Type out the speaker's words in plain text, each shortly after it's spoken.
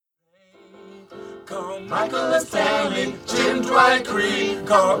Call Michael and Stanley, Jim, Dwight, Creed.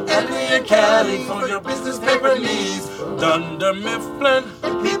 Call Anthony and Kelly for your business paper needs. Dunder Mifflin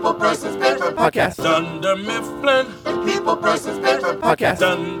and People Persons Paper Podcast. Dunder Mifflin and People Persons Paper Podcast.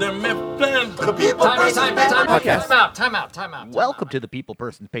 Dunder Mifflin, the People Persons Paper Podcast. Time out. Welcome to the People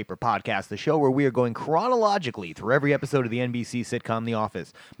Persons Paper Podcast, the show where we are going chronologically through every episode of the NBC sitcom The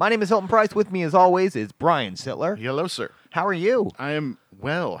Office. My name is Hilton Price. With me, as always, is Brian Sittler. Hello, sir. How are you? I am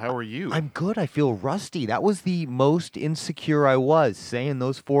well. How are you? I'm good. I feel rusty. That was the most insecure I was, saying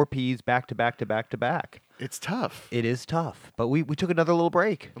those 4 Ps back to back to back to back. It's tough. It is tough, but we took another little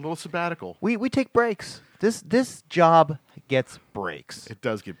break. A little sabbatical. We take breaks. This job gets breaks. It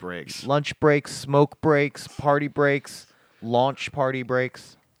does get breaks. Lunch breaks, smoke breaks, party breaks, launch party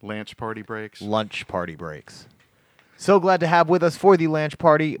breaks, Lunch party breaks. lunch party breaks. So glad to have with us for the lunch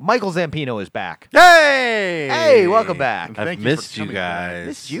party, Michael Zampino is back. Hey! Hey, welcome back. And I've thank you missed for you coming back. guys.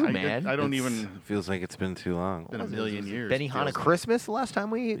 Missed you, man. I don't It's- even. Feels like it's been too long. Been a million years. Benihana feels like. Christmas the last time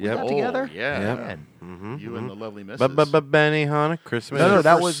we Yep. got Oh, together? yeah. Man. Mm-hmm. You and the lovely missus. Benihana Christmas. No, your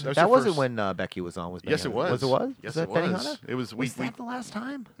that first- was that was that your wasn't first- when Becky was on with Yes, it Benihana. was. Was it was? Yes, that it was. Benihana? It was. Was that the last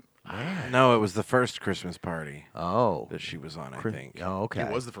time? No, it was the first Christmas party Oh. that she was on, I Chris- think. Oh, okay.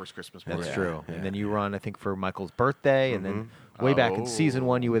 It was the first Christmas party. That's Yeah, true. yeah. And then you were on, I think, for Michael's birthday, and then way back in Oh. season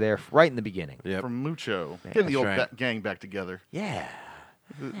 1, you were there right in the beginning. Yep. From Mucho. Getting the That's old right. gang back together. Yeah.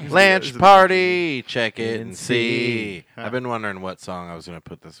 Lunch party, check it and see. see. I've been wondering what song I was going to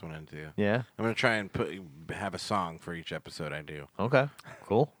put this one into. Yeah. I'm going to try and have a song for each episode I do. Okay.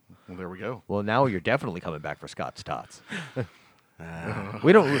 Cool. Well, there we go. Well, now you're definitely coming back for Scott's Tots.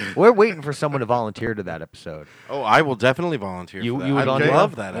 We're waiting for someone to volunteer to that episode. Oh, I will definitely volunteer You- for that. you would I volunteer?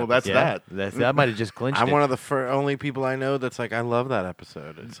 love that Well, episode. that's that. That might have just clinched I'm it. one of the only people I know that's like, I love that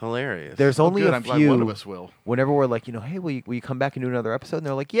episode. It's hilarious. There's only Good. a I'm glad few. one of us will. Whenever we're like, hey, will you come back and do another episode? And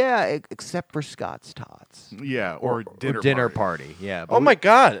they're like, yeah, except for Scott's Tots. Yeah. Or dinner party. Yeah. but Oh we- my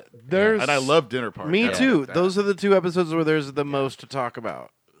God. There's And I love dinner party. Me I too. love that. Those are the 2 episodes where there's the most to talk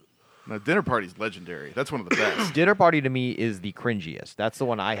about. Now, dinner party's legendary. That's one of the best. Dinner Party to me is the cringiest. That's the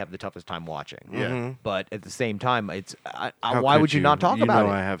one I have the toughest time watching. Yeah. Mhm. But at the same time, it's How why could would you not talk you about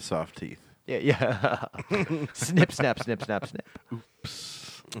know it? I have soft teeth. Yeah. Snip, snap, snip, snap, snip.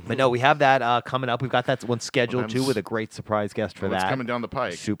 Oops. But no, we have that coming up. We've got that one scheduled too with a great surprise guest for Well, it's that. coming down the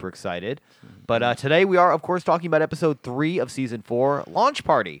pike. Super excited. But today we are, of course, talking about episode 3 of season 4, Launch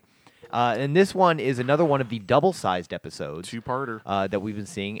Party. And this one is another one of the double-sized episodes. Two-parter. That we've been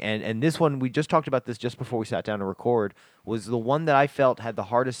seeing. And this one, we just talked about this just before we sat down to record, was the one that I felt had the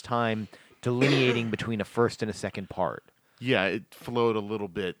hardest time delineating between a first and a second part. Yeah, it flowed a little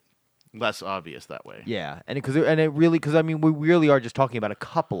bit less obvious that way. Yeah, because I mean, we really are just talking about a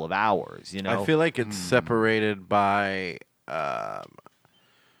couple of hours, you know. I feel like it's separated by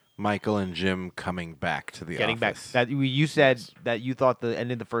Michael and Jim coming back to the getting back. office. That you said that you thought the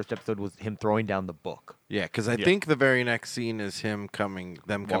end of the first episode was him throwing down the book, Yeah, because I Yeah. think the very next scene is them coming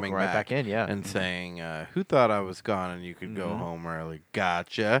Walking right back in, yeah. and saying, "Who thought I was gone and you could go home early?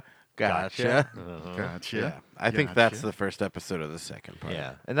 Gotcha. Gotcha. Yeah, I think that's the first episode of the second part.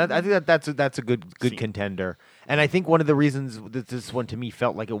 Yeah, and I think that's a good Scene. contender. And I think one of the reasons that this one to me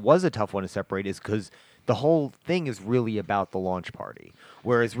felt like it was a tough one to separate is because the whole thing is really about the launch party,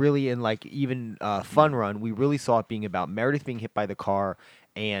 whereas really in like even Fun Run, we really saw it being about Meredith being hit by the car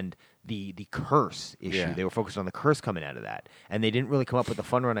and the curse issue. Yeah. They were focused on the curse coming out of that, and they didn't really come up with the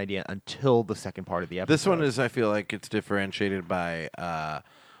Fun Run idea until the second part of the episode. This one is, I feel like it's differentiated by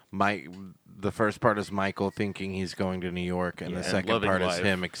the first part is Michael thinking he's going to New York, and Yeah. the And second loving part is life.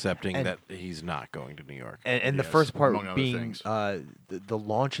 him accepting And- that he's not going to New York. And the Yes, first part among other being things. the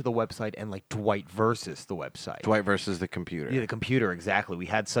launch of the website and like Dwight versus the website. Dwight versus the computer. Yeah, the computer, exactly. We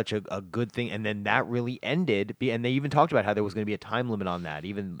had such a good thing, and then that really ended. And they even talked about how there was going to be a time limit on that.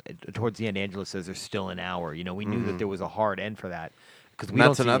 Even towards the end, Angela says there's still an hour. You know, we knew that there was a hard end for that. Because And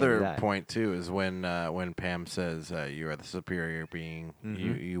that's another point too. Is when Pam says you are the superior being,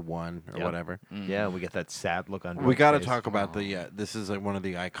 you won or Yep. whatever. Yeah, we get that sad look on. We Dwight's got to face. talk about the. This is like one of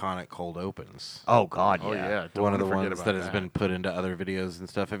the iconic cold opens. Oh God, Oh, yeah. Don't One of wanna the forget ones about that has been put into other videos and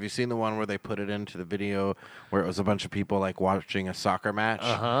stuff. Have you seen the one where they put it into the video where it was a bunch of people like watching a soccer match?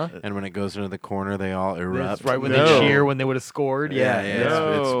 Uh-huh. And when it goes into the corner, they all erupt. That's right when No. they cheer when they would have scored. Yeah,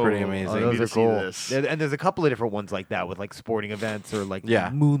 It's pretty No. amazing. Oh, I those need to are see cool. this. And there's a couple of different ones like that with like sporting events or like Yeah.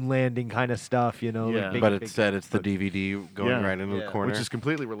 moon landing kind of stuff. You know, like Yeah. big- But big- instead, it's the DVD going Yeah. right into Yeah. the corner. Which is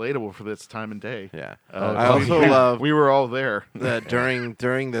completely relatable for this time and day. yeah. Oh, I also love We were all there. that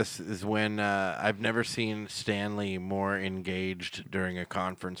during this is when I've never seen Stanley more engaged during a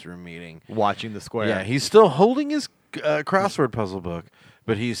conference room meeting. watching the square. Yeah, he's still holding his crossword puzzle book,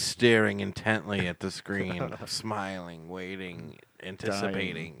 but he's staring intently at the screen, smiling, waiting,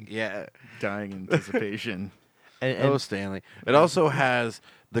 anticipating. Yeah. Dying anticipation. Oh, Stanley. It also has,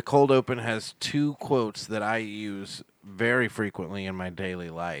 the cold open has 2 quotes that I use very frequently in my daily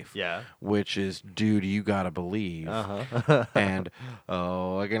life. Yeah. Which is, dude, you gotta believe. Uh-huh. And,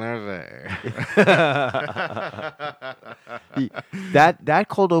 oh, what can I say? that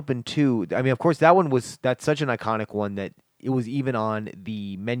cold open too. I mean, of course, that's such an iconic one that it was even on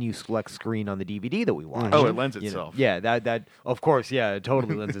the menu select screen on the DVD that we watched. Oh, it lends You know, itself. yeah, that of course, yeah, it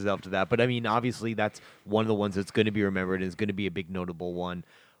totally lends itself to that. But I mean, obviously, that's one of the ones that's going to be remembered and is going to be a big notable one.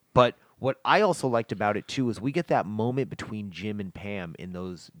 But what I also liked about it too is we get that moment between Jim and Pam in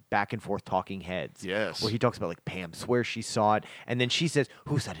those back and forth talking heads. Yes. Where he talks about like Pam swears she saw it, and then she says,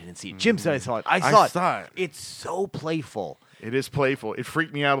 "Who said I didn't see it? Jim said I saw it. I saw it." It's so playful. It is playful. It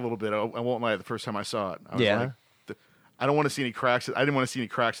freaked me out a little bit. I won't lie. The first time I saw it, I was Yeah. like, I don't want to see any cracks. I didn't want to see any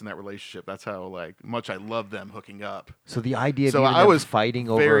cracks in that relationship. That's how much I love them hooking up. So the idea of So even I them was fighting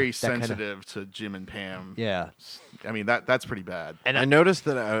over very that kind of, sensitive to Jim and Pam. yeah. I mean that's pretty bad. And I noticed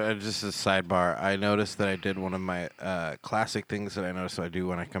that, just a sidebar, I noticed that I did one of my classic things that I notice I do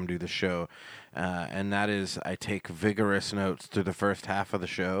when I come do the show, and that is I take vigorous notes through the first half of the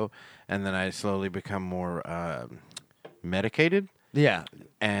show, and then I slowly become more medicated. Yeah.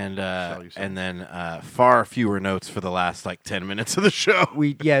 And Shall you say. and then far fewer notes for the last like 10 minutes of the show.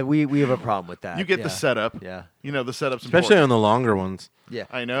 We have a problem with that. You get yeah. the setup. Yeah. You know the setup's Especially important. on the longer ones. Yeah.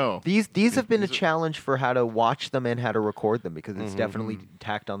 I know. These have been a challenge for how to watch them and how to record them because it's definitely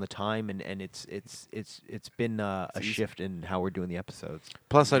tacked on the time and it's been a shift in how we're doing the episodes.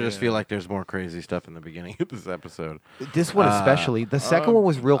 Plus, I just feel like there's more crazy stuff in the beginning of this episode. This one especially. The second one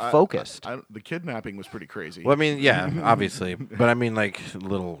was real focused. The kidnapping was pretty crazy. Well, I mean, yeah, obviously. But I mean, like,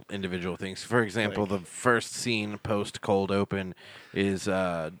 little individual things. For example, the first scene post-cold open is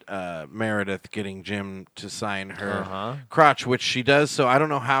Meredith getting Jim to sign her crotch, which she does. So I don't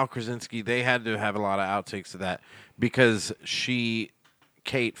know how Krasinski, they had to have a lot of outtakes of that because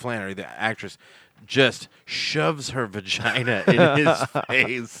Kate Flannery, the actress, just shoves her vagina in his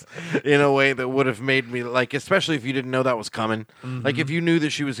face in a way that would have made me, like, especially if you didn't know that was coming. Like, if you knew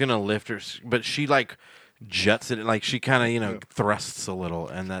that she was going to lift her, but she, like, juts it, like, she kind of, thrusts a little,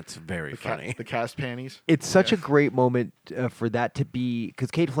 and that's very funny. The cast panties. It's such a great moment for that to be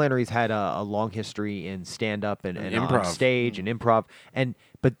because Kate Flannery's had a long history in stand up and improv. on stage and improv,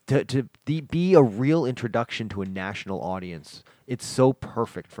 but to be a real introduction to a national audience, it's so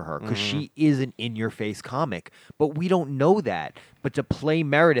perfect for her because she is an in your face comic, but we don't know that. But to play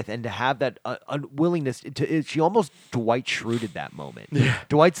Meredith and to have that unwillingness, she almost Dwight Schruted that moment. Yeah.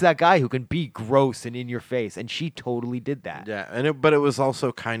 Dwight's that guy who can be gross and in your face, and she totally did that. Yeah, but it was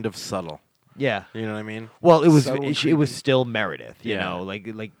also kind of subtle. Yeah. You know what I mean? Well, it was So it was still Meredith, you Yeah. know, like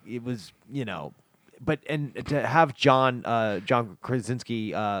it was, but and to have John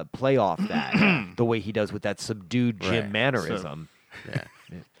Krasinski play off that the way he does with that subdued Jim Right. mannerism. Yeah.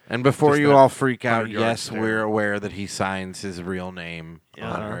 And before Just you that all freak out, 100-yard yes, stare. we're aware that he signs his real name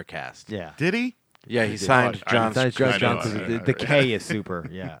on our cast. Yeah. Did he? Yeah, he signed I John. didn't- John I know, Johnson, I know. the K is super.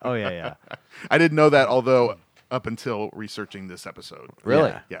 Yeah. Oh yeah. I didn't know that, although up until researching this episode.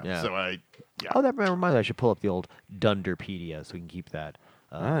 Really? Yeah. So Oh, that reminds me. I should pull up the old Dunderpedia so we can keep that.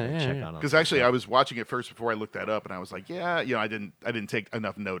 yeah, check yeah. on Because actually, I was watching it first before I looked that up, and I was like, I didn't take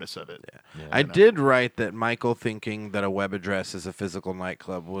enough notice of it. I did write that Michael thinking that a web address is a physical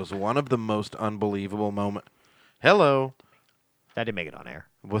nightclub was one of the most unbelievable moments. Hello. that didn't make it on air.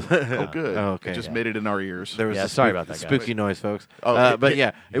 Oh, good. Oh, okay. It just made it in our ears. There was Yeah, a sorry about that, guys. spooky noise, folks. Oh, but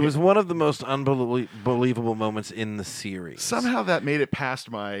yeah, it was one of the most unbelievable moments in the series. Somehow that made it past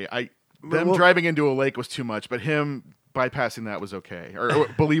them Well- driving into a lake was too much, but him bypassing that was okay or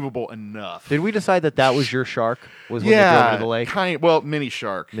believable enough. Did we decide that was your shark? Was when they drove into the lake? mini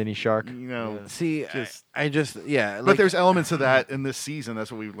shark. Mini shark. You know, See, Just- I just but like, there's elements of that in this season.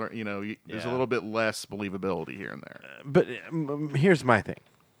 That's what we've learned. You know, there's a Yeah. little bit less believability here and there. But here's my thing.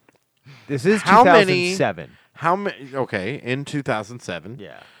 This is How many- 2007. How many? Okay, in 2007,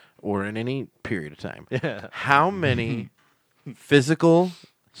 Yeah. or in any period of time, Yeah. how many physical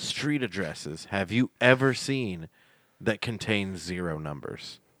street addresses have you ever seen that contain 0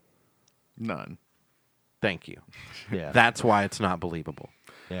 numbers? None. Thank you. Yeah. That's why it's not believable.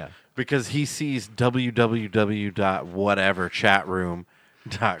 Yeah. Because he sees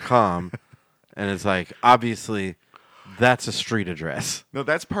www.whateverchatroom.com and it's like, obviously, that's a street address. No,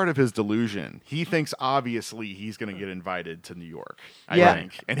 that's part of his delusion. He thinks obviously he's going to get invited to New York. I Yeah.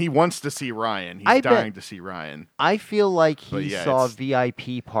 think, and he wants to see Ryan. He's I bet- dying to see Ryan. I feel like But he yeah, saw it's-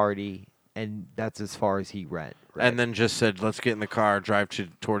 VIP party, and that's as far as he went. and then just said, "Let's get in the car, drive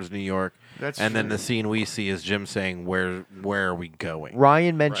towards New York." That's and then true. the scene we see is Jim saying, "Where are we going?"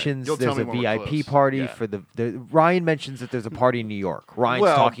 Ryan mentions You'll tell there's a me when we're VIP close. party Yeah. for the. Ryan mentions that there's a party in New York. Ryan's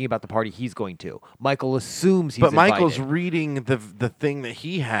Well- talking about the party he's going to. Michael assumes he's But Michael's invited. reading the thing that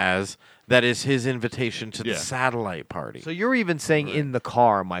he has that is his invitation to the Yeah. satellite party. So you're even saying in the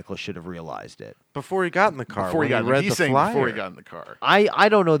car, Michael should have realized it. Before he got in the car, Before when he got, read he's the saying flyer. before he got in the car. I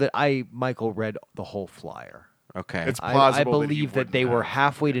don't know that Michael read the whole flyer. Okay. It's I plausible that he believe that wouldn't they were have.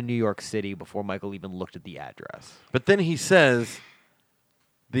 halfway to New York City before Michael even looked at the address. But then he says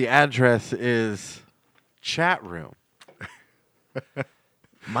the address is chat room.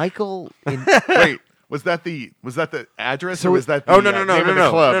 Michael, Wait, was that the address So or was that the Oh no name of the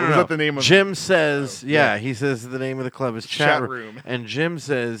club? no, no, Was no. that the name of Jim says, yeah. he says the name of the club is Chat chat room. and Jim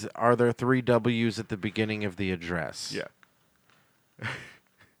says, "Are there 3 W's at the beginning of the address?" Yeah.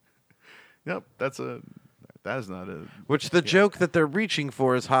 Yep, that is not a Which the joke that they're reaching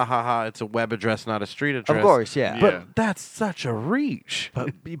for is, ha ha ha, it's a web address, not a street address. of course, yeah. Yeah. But that's such a reach.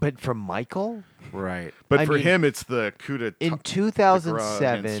 But from Michael Right. But I for mean, him it's the coup de in against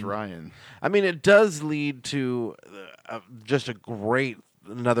 2007, Ryan. I mean, it does lead to just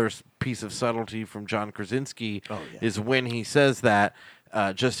another piece of subtlety from John Krasinski is when he says that,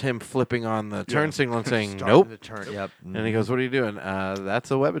 just him flipping on the turn signal and saying, starting nope. the turn. Yep. And he goes, "What are you doing?"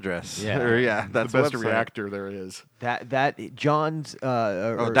 That's a web address. Yeah. Or, that's the best a website. reactor there is. That John's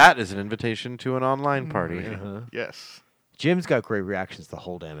Oh, that is an invitation to an online party. Yes. Jim's got great reactions the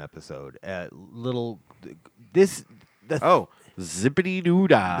whole damn episode. Oh, zippity doo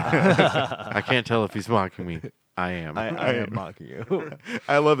dah. I can't tell if he's mocking me. I am. I am mocking you.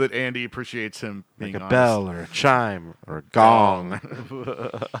 I love that Andy appreciates him being like a honest. bell or a chime or a gong.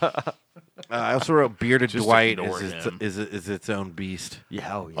 I also wrote bearded Just Dwight ignore is him. its own beast.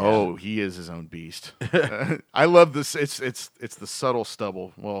 Yeah, oh, yeah. Oh, he is his own beast. I love this. It's the subtle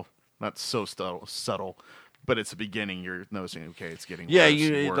stubble. Well, not so subtle, but it's the beginning. You're noticing. Okay, it's getting Yeah, worse,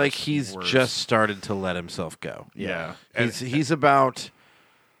 you worse, like he's worse. just started to let himself go. yeah.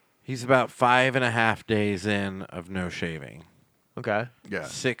 He's about 5.5 days in of no shaving. Okay. yeah.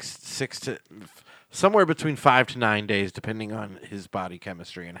 Six to somewhere between 5 to 9 days, depending on his body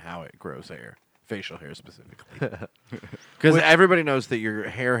chemistry and how it grows hair, facial hair specifically. Because everybody knows that your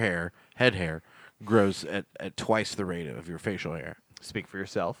head hair, grows at twice the rate of your facial hair. Speak for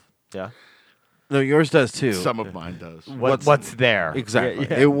yourself. Yeah. No, yours does too. Some of mine does. What's there? Exactly.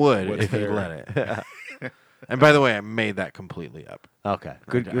 Yeah, yeah. It would What's if you there? let it. And by the way, I made that completely up. Okay.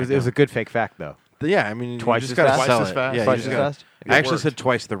 Good. I It was a good fake fact though. Yeah, I mean, Twice you just as gotta fast? sell Twice as it. fast? Yeah, Twice you just as gotta- fast? I actually worked. said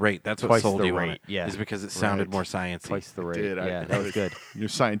twice the rate. That's what Twice sold the you on rate, it. yeah. Is because it sounded Right. more sciencey. Twice the rate. Did Yeah, that was good. You're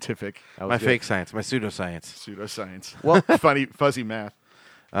scientific. That was My good. fake science, my pseudoscience. Pseudoscience. Well- funny, fuzzy math.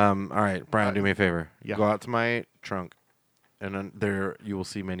 All right, Brian, do me a favor. yeah. Go out to my trunk, and then there you will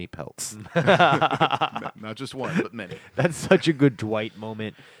see many pelts. Not just one, but many. That's such a good Dwight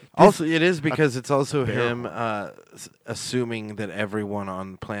moment. Also, it is because it's also him assuming that everyone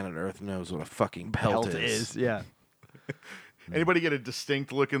on planet Earth knows what a fucking pelt is. Yeah. Anybody get a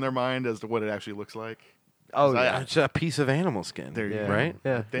distinct look in their mind as to what it actually looks like? Oh I- yeah. It's a piece of animal skin, There you Yeah. go. right?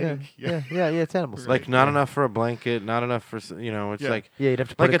 Yeah. think, Yeah. Yeah. It's animals. Like not enough for a blanket, not enough for it's Yeah. like Yeah, you'd have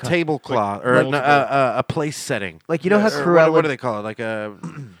to put like a co- tablecloth or multiple- a place setting. Like you know how Yes. Or Cruella. what do they call it? Like a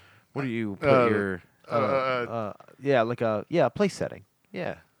what do you put your Yeah, like a place setting.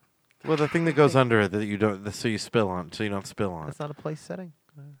 Yeah. well the thing that goes under that you don't so you don't spill on it. That's not a place setting.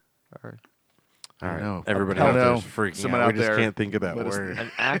 Or All right, know. everybody I out there know. is freaking Someone out. out We just there can't think of that let us word.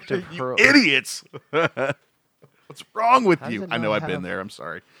 an act of You idiots! What's wrong with How does you? it I know not I've been have- there. I'm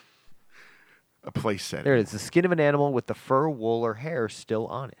sorry. A place setting. There it is. The skin of an animal with the fur, wool, or hair still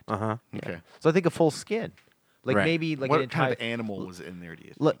on it. Uh huh. Okay. So I think a full skin, like Right. maybe like What an entire. kind of animal was in there? Do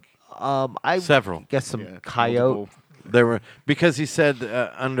you Look, think? I Several. guess some Yeah, coyote. multiple- There were because he said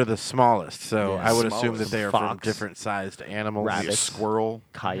under the smallest, so Yeah, I would assume that smallest. they are from Fox. different sized animals. Rabbit. A Rabbits. squirrel.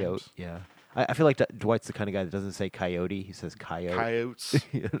 Coyote. Yeah. I feel like Dwight's the kind of guy that doesn't say coyote. He says coyote. Coyotes.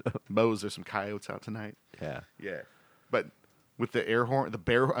 Moe's, there's some coyotes out tonight. Yeah. Yeah. But with the air horn, the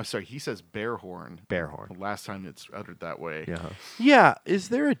bear. I'm sorry, he says bear horn. Bear horn. The last time it's uttered that way. Yeah. Yeah, is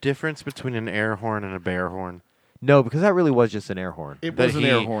there a difference between an air horn and a bear horn? No, because that really was just an air horn. It That was an he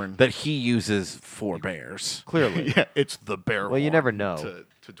air horn. that he uses for bears. Clearly. Yeah, it's the bear horn. Well, you never know.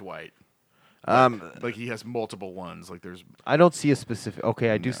 To Dwight. Like he has multiple ones. Like there's. I don't see a specific. Okay,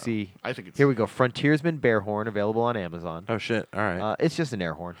 I do No. see. I think it's. Here we go. Frontiersman Bear Horn available on Amazon. Oh shit! All right. It's just an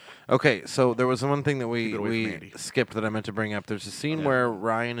air horn. Okay, so there was one thing that Keep it away from we Andy. skipped that I meant to bring up. There's a scene where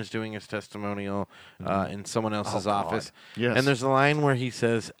Ryan is doing his testimonial in someone else's God. office, Yes. and there's a line where he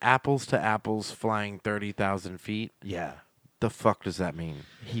says, "Apples to apples, flying 30,000 feet." Yeah, The fuck does that mean?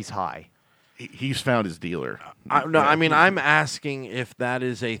 he's high. He's found his dealer. No, I mean I'm asking if that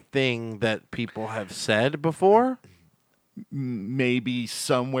is a thing that people have said before. Maybe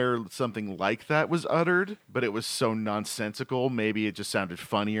somewhere something like that was uttered, but it was so nonsensical. Maybe it just sounded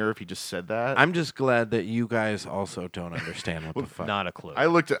funnier if he just said that. I'm just glad that you guys also don't understand what the fuck. Not a clue. I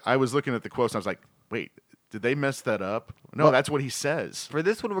was looking at the quotes and I was like, wait, did they mess that up? No, Well- that's what he says. For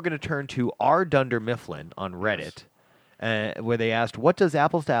this one, we're going to turn to R. Dunder Mifflin on Reddit, where they asked, "What does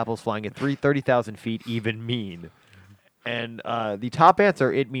apples to apples flying at 30,000 feet even mean?" And the top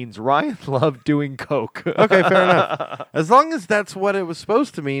answer, it means Ryan loved doing coke. Okay, fair enough. As long as that's what it was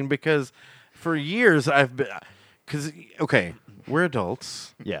supposed to mean, because for years I've been. Because, okay, we're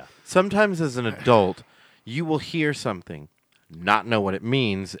adults. Yeah. Sometimes as an adult, you will hear something, not know what it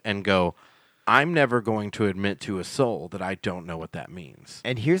means, and go, I'm never going to admit to a soul that I don't know what that means.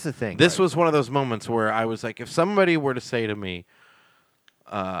 And here's the thing. This was one of those moments where I was like, if somebody were to say to me,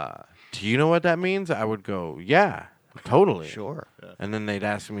 do you know what that means? I would go, yeah, totally. Sure. And then they'd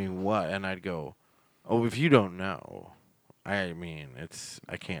ask me what, and I'd go, oh, if you don't know, I mean,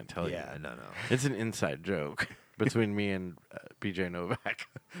 I can't tell you. Yeah, no. It's an inside joke between me and BJ Novak.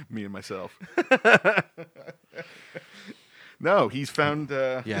 Me and myself. No, he's found.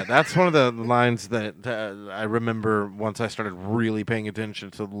 Yeah, that's one of the lines that I remember once I started really paying attention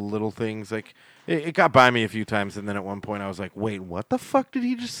to the little things. Like, it got by me a few times, and then at one point I was like, wait, what the fuck did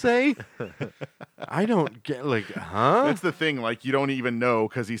he just say? I don't get, like, huh? That's the thing. Like you don't even know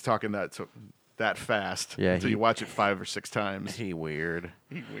because he's talking that fast. Yeah, until you watch it 5 or 6 times. He weird.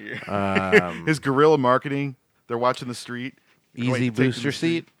 He's weird. Um, His guerrilla marketing. They're watching the street. Going to Easy take them to booster the street.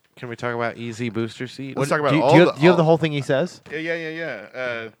 seat. Can we talk about easy booster seat? Let's talk about do you, all do you, the- do you have the all- whole thing he says?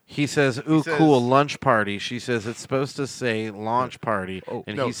 Yeah. He says, "Ooh, says- cool, lunch party." She says it's supposed to say launch party,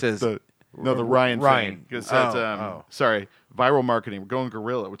 and no, he says, the Ryan Ryan. thing. It says, Oh. sorry, viral marketing. We're going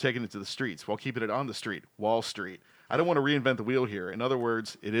guerrilla. We're taking it to the streets while keeping it on the street, Wall Street. I don't want to reinvent the wheel here. In other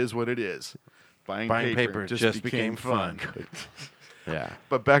words, it is what it is. Buying paper just became fun. "Yeah."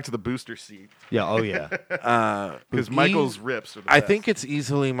 But back to the booster seat Yeah. Oh, yeah. because Michael's rips are the I best. think it's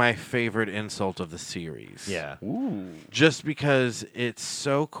easily my favorite insult of the series. yeah. Ooh. Just because it's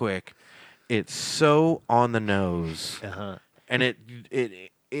so quick, it's so on the nose, Uh-huh. and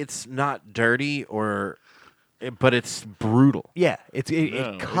it's not dirty but it's brutal. Yeah. It No,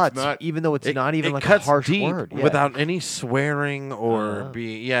 it's cuts, not- even though it's not even it like a cuts harsh deep word. Yeah. without any swearing or Uh-huh.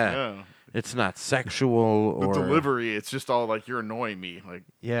 yeah. It's not sexual The or delivery, it's just all like, you're annoying me. Like,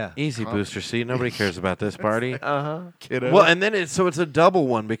 Yeah. easy booster seat. Nobody cares about this party. Uh-huh. kiddo. Well, and then it's a double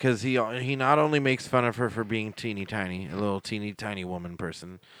one because he not only makes fun of her for being teeny tiny, a little teeny tiny woman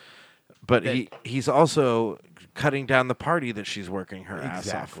person, but he's also cutting down the party that she's working her ass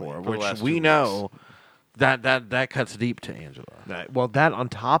off Exactly. for, For the which last we 2 know that cuts deep to Angela. Well, that on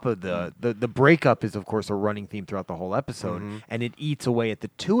top of the breakup is, of course, a running theme throughout the whole episode, Mm-hmm. and it eats away at the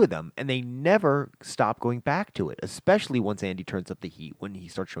two of them, and they never stop going back to it, especially once Andy turns up the heat, when he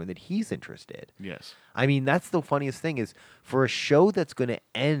starts showing that he's interested. yes. I mean, that's the funniest thing is, for a show that's going to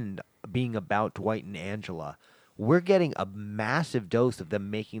end being about Dwight and Angela, we're getting a massive dose of them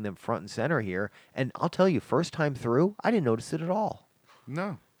making them front and center here, and I'll tell you, first time through, I didn't notice it at all.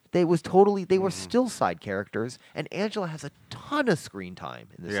 No. They were still side characters, and Angela has a ton of screen time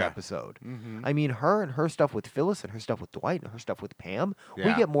in this Yeah. episode. I mean, her and her stuff with Phyllis and her stuff with Dwight and her stuff with Pam, we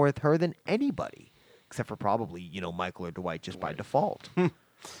Yeah. get more with her than anybody, except for probably, Michael or Dwight just by default.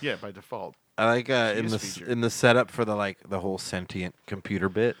 Yeah, by default. I like in is the featured. in the setup for the whole sentient computer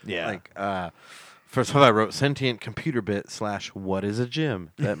bit. Yeah. Like first of all, I wrote sentient computer bit / what is a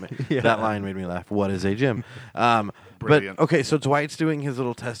gym. That line made me laugh. What is a gym? But Brilliant. okay, so Dwight's doing his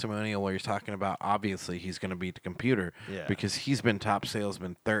little testimonial where he's talking about obviously he's going to beat the computer Yeah. because he's been top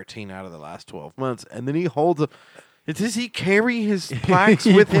salesman 13 out of the last 12 months, and then he holds a. Does he carry his plaques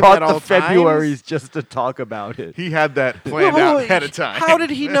He with him brought at all the times? Februaries just to talk about it. He had that planned Well, out ahead of time. How did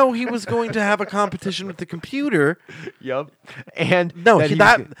he know he was going to have a competition with the computer? Yep. And No, that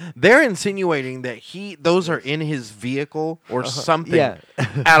that, he was they're insinuating that those are in his vehicle or something Yeah.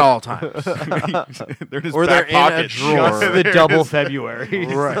 at all times. they're in his Or back they're in a pocket. drawer. just the double February.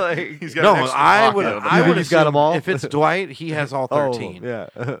 Right. He's got No, an extra I pocket would. of them. I would He's got 'em assume all? If it's Dwight, he has all 13. Oh,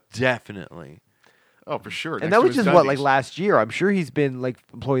 yeah. Definitely. Oh, for sure. And Next that to was his just what, like Gundies. last year. I'm sure he's been like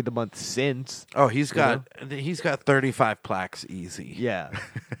employee of the month since. Oh, he's got 35 plaques easy. Yeah.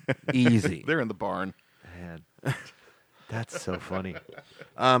 Easy. They're in the barn. Man. That's so funny.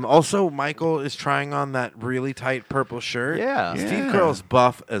 Also, Michael is trying on that really tight purple shirt. Yeah. Steve Yeah. Carell's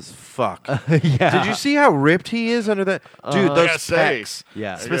buff as fuck. Yeah. Did you see how ripped he is under that? Dude, Uh-huh. those I gotta say. pecs.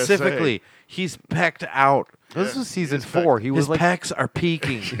 Yeah. I gotta Specifically, he's pecked out. This was season His 4. He was His like pecs are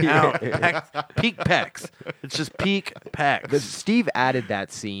peaking out. Peak pecs. It's just peak pecs. Steve added that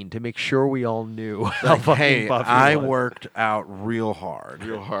scene to make sure we all knew how Like, fucking hey, buff he I was. worked out real hard.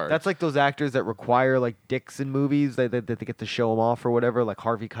 Real hard. That's like those actors that require like dicks in movies that they get to show them off or whatever, like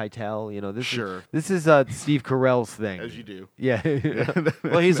Harvey Keitel. You know, Sure. This is Steve Carell's thing. as you do. Yeah.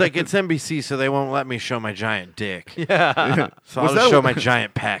 Well, he's like, it's NBC, so they won't let me show my giant dick. Yeah. So Was I'll that just a- show my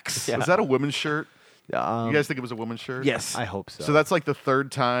giant pecs. Yeah. Was that a women's shirt? You Um, guys think it was a women's shirt? Yes. I hope so. So that's like the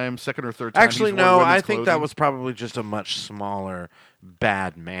second or third time. Actually, he's worn no, women's I think that clothing? was probably just a much smaller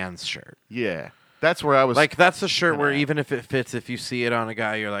bad man's shirt. Yeah, that's where I was. Like, that's the shirt where even if it fits, if you see it on a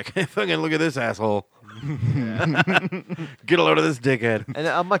guy, you're like, hey, fucking look at this asshole. Get a load of this dickhead. and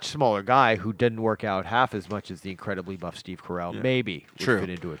a much smaller guy who didn't work out half as much as the incredibly buff Steve Carell maybe would True. fit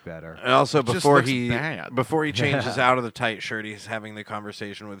into it better. And also, just before looks he bad. changes out of the tight shirt, he's having the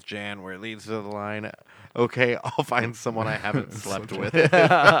conversation with Jan where it leads to the line, okay, I'll find someone I haven't slept with. and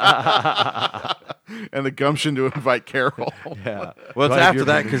the gumption to invite Carol. Yeah. Well, it's Do I have after your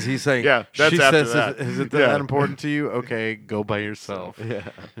that because he's saying, Yeah, that's she after says, that. Is it Yeah. that important to you? Okay, go by yourself. Yeah.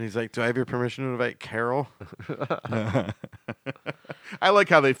 And he's like, do I have your permission to invite Carol? I like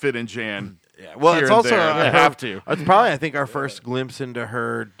how they fit in Jan. Yeah. Well, Here it's and also there. They have to. It's probably, I think, our first glimpse into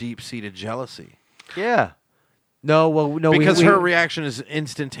her deep-seated jealousy Yeah. No, well, no, because we, her reaction is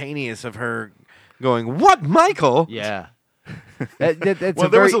instantaneous of her going, "What, Michael?" Yeah. That's Well, a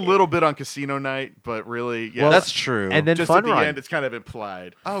there was a very- little bit on Casino Night, but really, yeah. Well, That's true. And then just Fun at the Run. end, it's kind of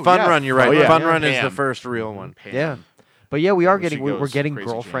implied. Oh, Fun yeah. Run, you're right. Oh, yeah. Fun Run is Pam. the first real one. Pam. Yeah. But yeah, we are When she getting we're goes getting crazy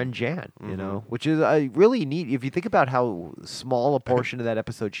girlfriend Jan, you know, which is really neat. If you think about how small a portion of that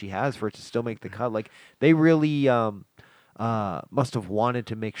episode she has for it to still make the cut, like they really must have wanted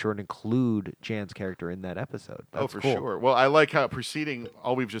to make sure and include Jan's character in that episode. Oh, That's for cool. sure. Well, I like how preceding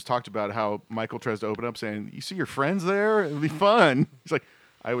all we've just talked about, how Michael tries to open up saying, "You see your friends there? It'll be fun." He's like,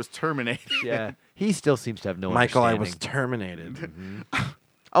 "I was terminated." Yeah, he still seems to have no Michael, I was understanding. terminated.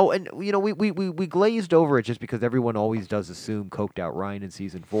 Oh, and you know, we glazed over it just because everyone always does assume coked out Ryan in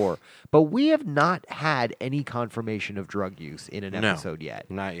season 4, but we have not had any confirmation of drug use in an No. episode yet.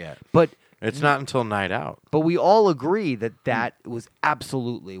 Not yet. But It's not until Night Out. but we all agree that that was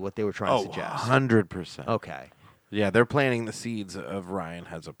absolutely what they were trying to suggest. 100%. Okay. Yeah, they're planting the seeds of Ryan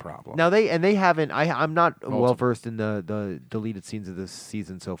has a problem. Now they haven't. I'm not well versed in the deleted scenes of this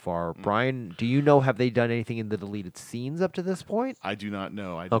season so far. Brian, do you know, have they done anything in the deleted scenes up to this point? I do not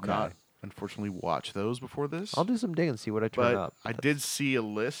know. I did Okay. not, unfortunately, watch those before this. I'll do some digging and see what I turn but up. I did see a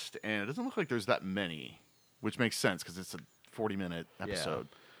list, and it doesn't look like there's that many, which makes sense because it's a 40-minute episode.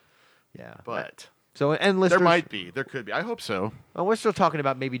 Yeah. But So and there listeners, might be. There could be. I hope so. well, we're still talking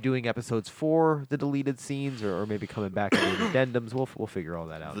about maybe doing episodes for the deleted scenes, or maybe coming back and doing addendums. We'll figure all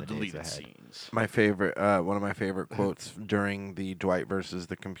that out. The in the days deleted ahead. scenes. My favorite, one of my favorite quotes during the Dwight versus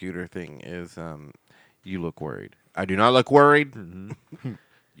the computer thing is, "You look worried." I do not look worried.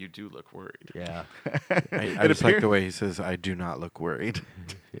 You do look worried. Yeah. I just like the way he says, "I do not look worried."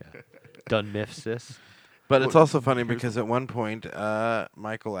 Yeah. Done myths. But it's also funny because at one point,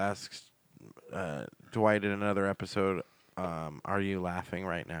 Michael asks Dwight in another episode, "Are you laughing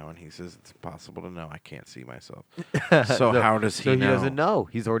right now?" And he says, "It's impossible to know. I can't see myself." So how does he So know? he doesn't know.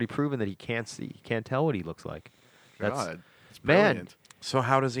 He's already proven that he can't see. He can't tell what he looks like. That's God, it's man. brilliant. So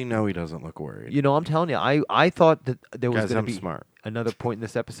how does he know he doesn't look worried? You know, I'm telling you, I thought that there was Guys, going I'm to be smart. another point in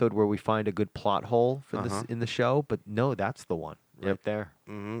this episode where we find a good plot hole for this in the show, but no, that's the one right there.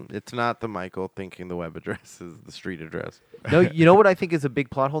 It's not the Michael thinking the web address is the street address. No, you know what I think is a big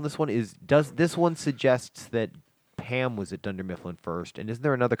plot hole in this one is, does this one suggests that Pam was at Dunder Mifflin first, and isn't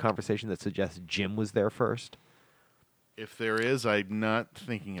there another conversation that suggests Jim was there first? If there is, I'm not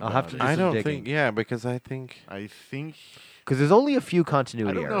thinking about I'll have to it. do I some don't digging. think, yeah, because I think I think Because there's only a few I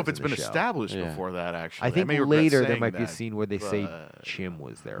continuity don't know errors if it's in the been show. established Yeah. before that. Actually, I think may regret later there saying might be a that, scene where they say but- Jim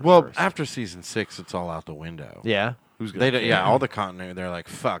was there well, first. after season 6, it's all out the window. Yeah. Who's They gonna don't, yeah, all the continuity. They're like,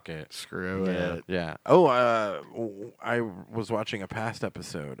 fuck it. screw Yeah. it? Yeah. Oh, I was watching a past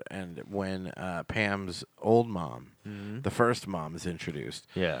episode, and when Pam's old mom, the first mom, is introduced,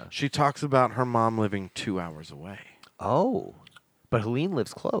 Yeah. she talks about her mom living 2 hours away. Oh. But Helene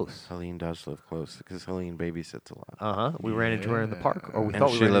lives close. Helene does live close because Helene babysits a lot. We ran into her in the park, or we And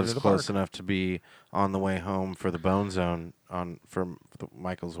thought we she ran lives into the close park. enough to be on the way home for the Bone Zone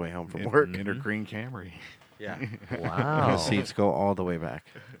Michael's way home from work. In her green Camry. Yeah. Wow. The seats go all the way back.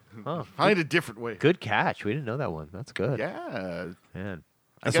 Huh. Find a different way. Good catch. We didn't know that one. That's good. Yeah. Man.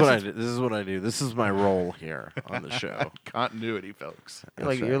 That's guess what I it's- do. This is what I do. This is my role here on the show. Continuity, folks.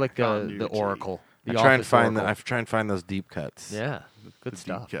 You're like the Continuity. Oracle. I The try and office find Oracle. I try and find those deep cuts. Yeah. Good The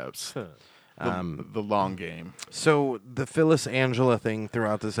stuff. deep cups. Um, The long game. So the Phyllis Angela thing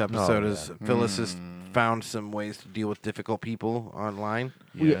throughout this episode is yeah. Phyllis has found some ways to deal with difficult people online.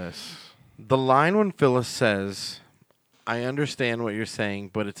 Yes. The line when Phyllis says, "I understand what you're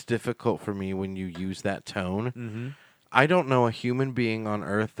saying, but it's difficult for me when you use that tone." Mm-hmm. I don't know a human being on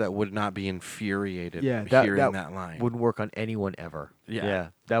earth that would not be infuriated hearing that line. wouldn't work on anyone ever. Yeah.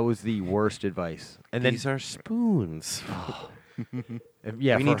 That was the worst advice. And then These are spoons.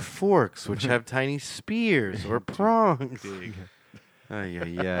 yeah, we need forks, which have tiny spears or prongs.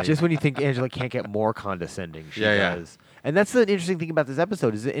 Yeah. just when you think Angela can't get more condescending, she Yeah. does. And that's the interesting thing about this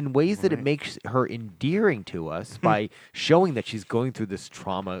episode is that in ways that it makes her endearing to us by showing that she's going through this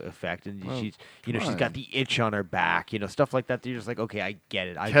trauma effect and she's she's got the itch on her back, stuff like that. You're just like, okay, I get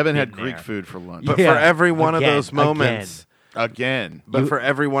it. I've Kevin been had Greek there. food for lunch. But Yeah, for every one of again, those moments, Again. but for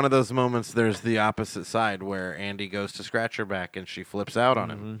every one of those moments, there's the opposite side where Andy goes to scratch her back and she flips out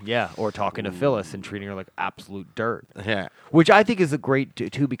on him. Yeah, or talking to Phyllis and treating her like absolute dirt. Yeah. Which I think is a great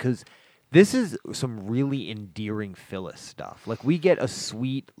too because this is some really endearing Phyllis stuff. Like we get a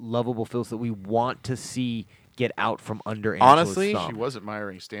sweet, lovable Phyllis that we want to see get out from under Angela's Honestly, thumb. She was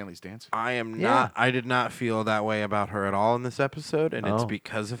admiring Stanley's dancing. I am Yeah. not. I did not feel that way about her at all in this episode, and it's Oh.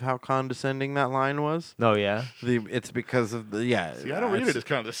 because of how condescending that line was. Oh yeah. It's because of the See, I don't read it as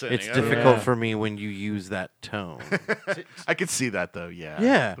condescending. It's I don't know. difficult Yeah. for me when you use that tone. I could see that though. Yeah.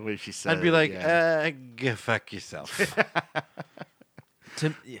 Yeah. The way she said. I'd be it, like, yeah. go fuck yourself.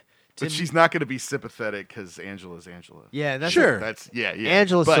 But she's not going to be sympathetic because Angela's Angela. Yeah, that's Sure. That's yeah.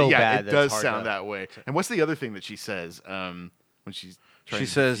 Angela's but so yeah, bad it that does it's hard sound to- that way. And what's the other thing that she says when she's trying She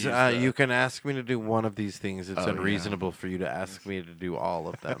to says, diffuse the- "You can ask me to do one of these things. It's Oh, yeah. unreasonable for you to ask me to do all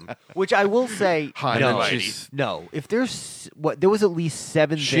of them." Which I will say, Hi, no, mighty. no. If there's there was at least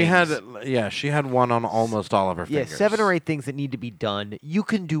 7 she things. she had one on almost all of her Yeah, fingers. 7 or 8 things that need to be done. You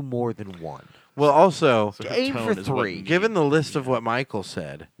can do more than one. Well, also, So her aim tone for is what 3. you given the list of what Michael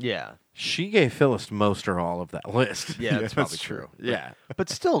said, Yeah. she gave Phyllis most or all of that list. Yeah, that's that's probably true. true. Yeah. But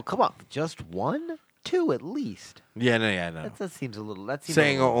still, come on, just 1, 2 at least. No. That seems a little. That seems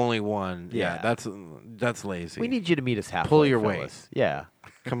Saying a little, only one. Yeah, Yeah. that's lazy. we need you to meet us halfway. Pull your weight. Phyllis. Yeah.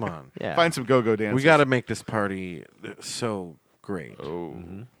 Come on. Yeah. Find some go-go dancers. We got to make this party so great Oh,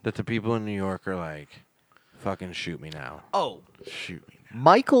 that the people in New York are like, fucking shoot me now. Oh, shoot me.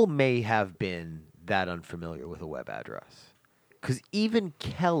 Michael may have been that unfamiliar with a web address. Because even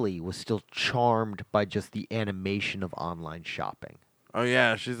Kelly was still charmed by just the animation of online shopping. Oh,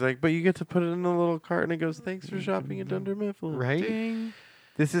 yeah. She's like, but you get to put it in a little cart and it goes, thanks for shopping at Dunder Mifflin. Right? Ding.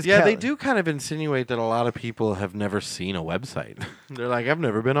 This is Yeah, they do kind of insinuate that a lot of people have never seen a website. They're like, I've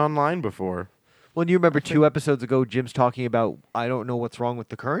never been online before. Well, you remember 2 episodes ago, Jim's talking about, I don't know what's wrong with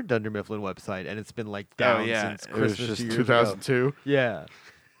the current Dunder Mifflin website, and it's been like down since It was Christmas just 2 years 2002. ago. Yeah.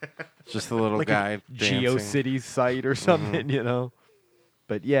 Just the little Like guy a dancing. GeoCities site or something,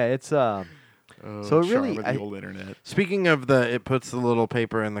 But yeah, it's So it really- charm of I- the old internet. Speaking of it puts the little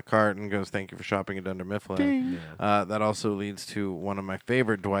paper in the cart and goes, thank you for shopping at Dunder Mifflin. That also leads to one of my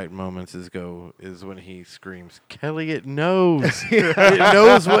favorite Dwight moments is when he screams, Kelly, it knows. It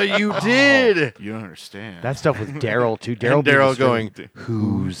knows what you did. You don't understand. that stuff with Daryl too. And Daryl Daryl being going,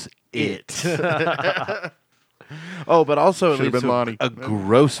 who's it? But also it Should've leads been to Lonnie. a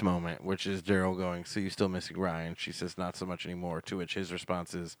gross moment, which is Daryl going, so you still missing Ryan? She says, not so much anymore, to which his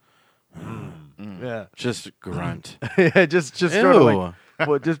response is, yeah, just grunt. yeah, just sort of like,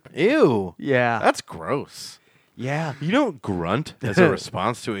 well, just Ew. yeah, That's gross. yeah. You don't grunt as a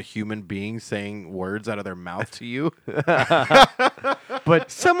response to a human being saying words out of their mouth to you.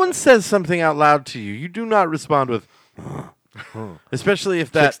 But Someone says something out loud to you. You do not respond with, especially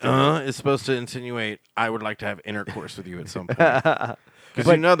if that is supposed to insinuate, I would like to have intercourse with you at some point. Because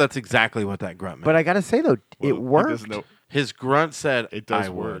you know that's exactly what that grunt meant. but I gotta say though, Well, it he worked. doesn't know- His grunt said, It does I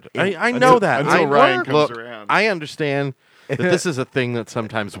work. would. I Until- know that. until I Ryan work. comes Look, around. I understand that this is a thing that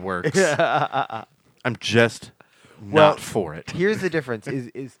sometimes works. I'm just not for it. Here's the difference: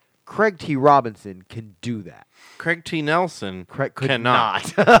 is Craig T. Robinson can do that. Craig T. Nelson Craig could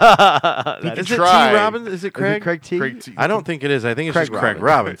cannot. not. He Is could it try. T. Robinson? Is it Craig? Is it Craig T? Craig T. I don't think it is. I think it's Craig just Craig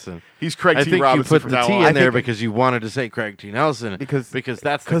Robinson. Robinson. He's Craig I T. think Robinson you put from the now T on. in there think- because you wanted to say Craig T. Nelson Because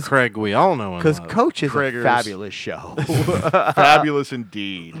that's the 'cause- Craig we all know and Because love. Coach is Craigers. a fabulous show. Fabulous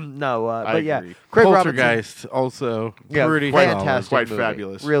indeed. No, I but yeah, agree. Craig Robinson. Poltergeist also Yeah, pretty fantastic, Quite movie.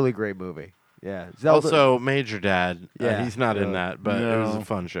 fabulous. Really great movie. Yeah, solid. Zelda. Also, Major Dad. Yeah. He's not in that, but it was a No.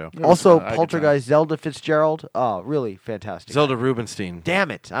 fun show. Also, I could Poltergeist, Zelda Fitzgerald. Oh, really fantastic. Zelda Rubinstein.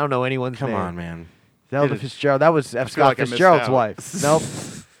 Damn it, I don't know anyone's Come name. on, man. Zelda Hit it. Fitzgerald. That was F. feel Scott like I missed Fitzgerald's out. wife. Nope.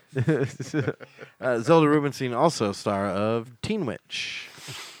 Zelda Rubinstein, also star of Teen Witch.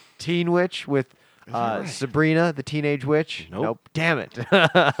 Teen Witch with Sabrina, the Teenage Witch. Nope. Damn it.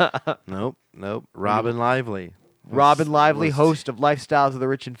 Nope. Robin Lively. Robin Lively, was- host of Lifestyles of the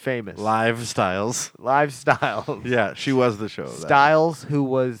Rich and Famous. Live Styles. Lifestyles. Yeah, she was the show. Styles, who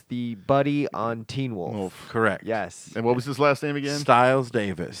was the buddy on Teen Wolf. Wolf. Correct. Yes. And what was his last name again? Styles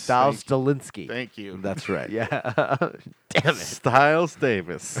Davis. Styles Stalinsky. Thank you. That's right. Yeah. Damn it. Styles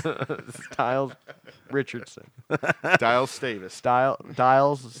Davis. Styles Richardson. Dial Stavis.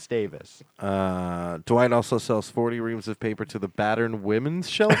 Styles Stavis. Dwight also sells 40 reams of paper to the battered women's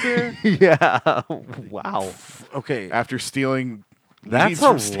shelter. Yeah. Wow. Okay, After stealing that's leads a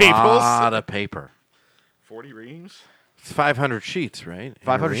from Staples. lot of paper. 40 reams? It's 500 sheets, right? In a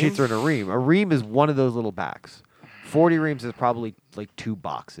 500 ream? sheets are in a ream. A ream is one of those little backs. 40 reams is probably like 2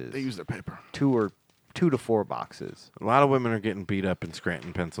 boxes. They use their paper. 2 to 4 boxes. A lot of women are getting beat up in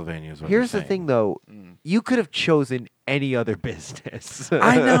Scranton, Pennsylvania. Is what Here's you're the saying. thing, though. You could have chosen any other business.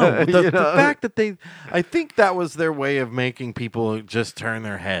 I know. The, You the know? fact that I think that was their way of making people just turn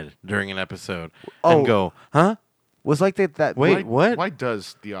their head during an episode Oh. and go, huh? was like that. Wait, why, what? Why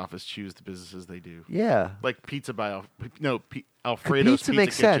does The Office choose the businesses they do? Yeah. Like Pizza by Alfredo's Pizza Pizza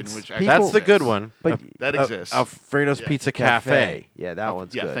makes Kitchen, sense. which People- That's the good exists. one. But That exists. Alfredo's Yeah. Pizza Cafe. Yeah, that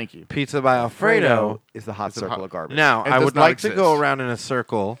one's Yeah, good. thank you. Pizza by Alfredo. is the hot It's a circle hot- of garbage. Now, It I does would not like to go exist. around in a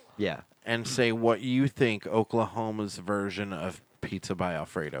circle Yeah. and say what you think Oklahoma's version of Pizza by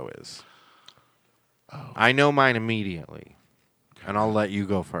Alfredo is. I know mine immediately, and I'll let you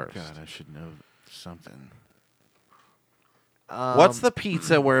go first. God, I should know something. What's the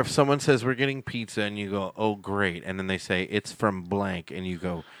pizza where if someone says we're getting pizza and you go, oh great, and then they say it's from blank and you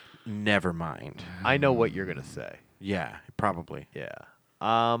go, never mind. I know what you're gonna say. Yeah, probably. Yeah.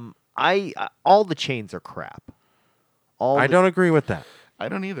 I all the chains are crap. I don't agree with that. I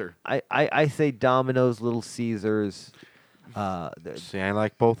don't either. I say Domino's, Little Caesars. See, I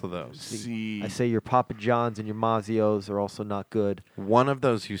like both of those. See, I say your Papa John's and your Mazio's are also not good. One of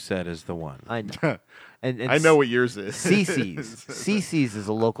those you said is the one. I know. and I know what yours is. CC's. CC's is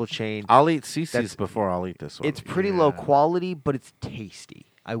a local chain. I'll eat CC's That's- before I'll eat this one. It's pretty low quality, but it's tasty.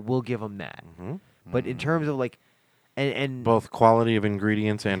 I will give them that. But in terms of like, and Both quality of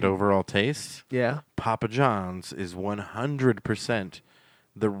ingredients and overall taste. yeah, Papa John's is 100%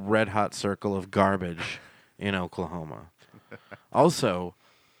 the red hot circle of garbage in Oklahoma. Also,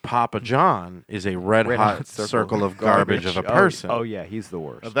 Papa John is a red hot circle of garbage of a person. Oh yeah, he's the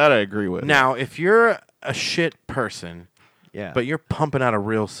worst. That I agree with. Now, if you're a shit person, Yeah, but you're pumping out a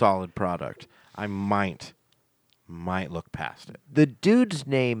real solid product, I might look past it. the dude's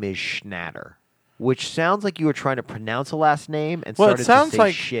name is Schnatter, which sounds like you were trying to pronounce a last name and Well, started it sounds to say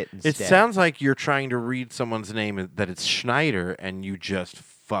like shit instead. it sounds like you're trying to read someone's name that it's Schneider and you just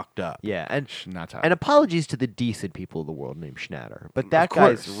fucked up. Yeah, and Schnatter. and apologies to the decent people of the world named Schnatter, but that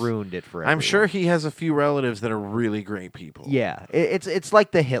guy's course. ruined it for everyone. I'm sure he has a few relatives that are really great people. Yeah, it's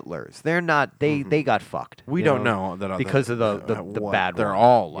like the Hitlers. They're not. They got fucked. We you don't know that because of the what bad. they're one,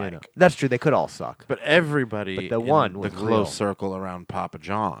 all you like. know. That's true. They could all suck. But everybody But the in one the was close real. circle around Papa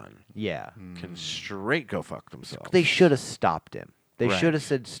John Yeah, can straight go fuck themselves. they should have stopped him. They Right. should have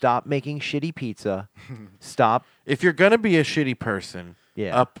said, "Stop making shitty pizza. Stop." If you're gonna be a shitty person,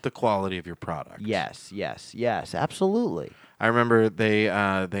 Yeah. up the quality of your product. Yes, absolutely. I remember they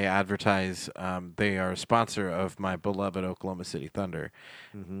advertise. They are a sponsor of my beloved Oklahoma City Thunder,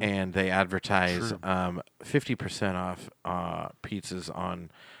 and they advertise 50% off pizzas on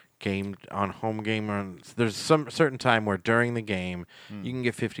home game runs. There's some certain time where during the game you can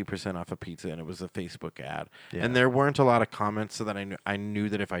get 50% off a pizza, and it was a Facebook ad. Yeah. And there weren't a lot of comments, so that I knew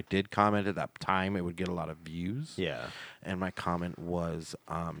that if I did comment at that time, it would get a lot of views. Yeah. And my comment was,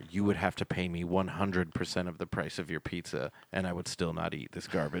 you would have to pay me 100% of the price of your pizza, and I would still not eat this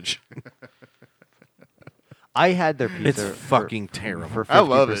garbage. I had their pizza. It's fucking terrible. For 50% I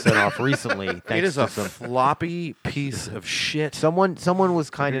love it. off recently. It Thanks is to a some. floppy piece of shit. Someone was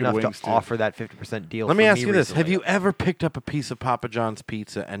kind Maybe the enough wings, to too. offer that 50% deal. Let me for ask you this: Have recently. you ever picked up a piece of Papa John's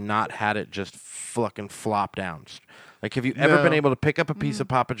pizza and not had it just fucking flop down? Like, have you ever No. been able to pick up a piece of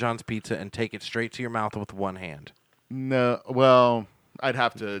Papa John's pizza and take it straight to your mouth with one hand? No, well, I'd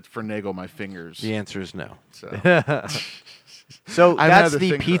have to finagle my fingers. The answer is no. So. So I've that's had the the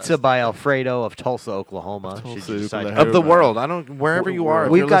thing Pizza crust. by Alfredo of Tulsa, Oklahoma. Tulsa, Should you decide to Oklahoma. Of the go world, I don't. Wherever you are,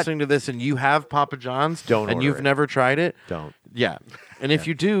 if We've you're got- listening to this and you have Papa John's Don't and order you've it. never tried it, Don't. yeah. And if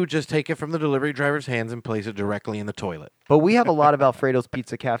you do, just take it from the delivery driver's hands and place it directly in the toilet. But we have a lot of Alfredo's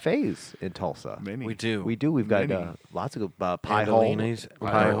Pizza cafes in Tulsa. Many. We do. We do. We've got Many. lots of Pie Hole, Andolini's,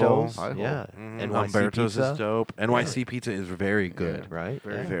 Pie Hole. Umberto's, Pie Hole. yeah, Mhm. NYC Umberto's Pizza. is dope. NYC Pizza is very good. Right?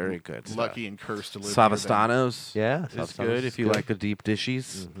 Very Yeah. Very good. stuff. Lucky and cursed to live near them. Savastano's Yeah, is Savastano's good is if you good. like the deep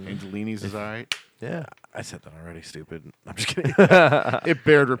dishes. Angelini's is all right. Yeah. I said that already, stupid. I'm just kidding. It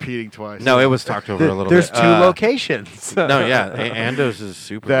bared repeating twice. No, it was talked over a little There's bit. two locations. No, yeah, Ando's is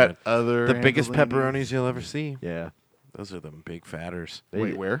super that good. other The biggest Angelini's- pepperonis you'll ever see. Yeah. Those are the big fatters.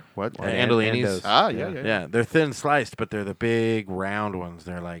 Wait, where? What? Well, Andolini's. Ando's. Ah, yeah. Yeah, they're thin sliced, but they're the big round ones.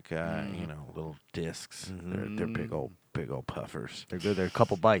 They're like little discs. They're big old puffers. They're good. They're a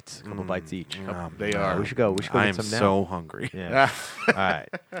couple bites each. They are. We should go. We should go I get am some now. so hungry. Yeah. All right.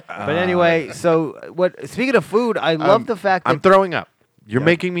 But anyway, so what? Speaking of food, I love the fact that I'm throwing up. You're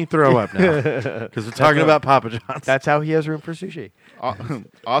making me throw up now because we're talking about Papa John's. that's how he has room for sushi.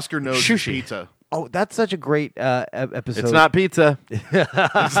 Oscar knows Sushi. pizza. Oh, that's such a great episode. It's not pizza.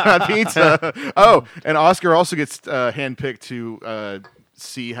 It's not pizza. Oh, and Oscar also gets handpicked to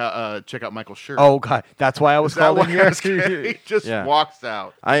see how check out Michael's shirt. Oh God, that's why I was Is that called in why here. Oscar- he just Yeah. walks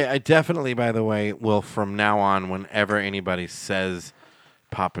out. I definitely, by the way, will from now on, whenever anybody says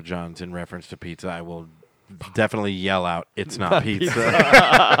Papa John's in reference to pizza, I will definitely yell out, "It's not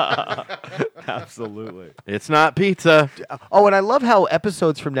pizza. Absolutely. It's not pizza." Oh, and I love how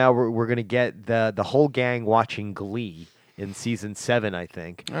episodes from now we're going to get the whole gang watching Glee in season 7, I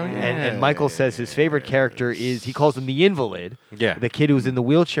think. Oh, yeah. And Michael says his favorite character is, he calls him the invalid. Yeah. The kid who's in the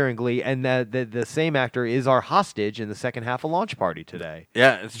wheelchair in Glee, and the same actor is our hostage in the second half of Launch Party today.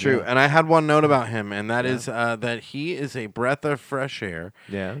 Yeah, it's true. And I had one note about him, and that is that he is a breath of fresh air.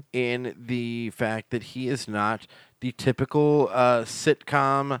 Yeah. In the fact that he is not the typical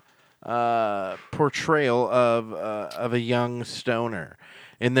sitcom portrayal of a young stoner.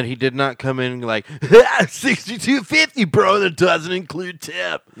 In that he did not come in like $62.50, bro. That doesn't include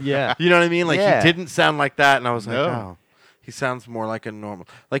tip. Yeah. You know what I mean? Like Yeah. he didn't sound like that, and I was like, No. oh, he sounds more like a normal.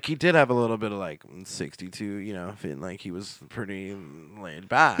 Like he did have a little bit of like 62, you know, feeling like he was pretty laid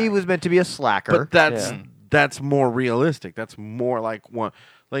back. He was meant to be a slacker. but Yeah. that's more realistic. That's more like one,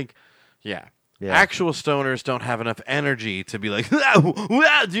 like, yeah. Yeah. Actual stoners don't have enough energy to be like,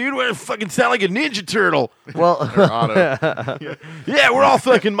 wow, dude, we fucking sound like a Ninja Turtle. Well, Otto. Yeah, we're all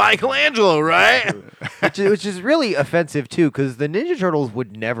fucking Michelangelo, right? which is really offensive too, because the Ninja Turtles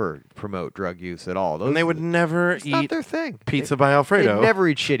would never promote drug use at all. Those, And they would never it's not eat their thing. pizza by Alfredo. They never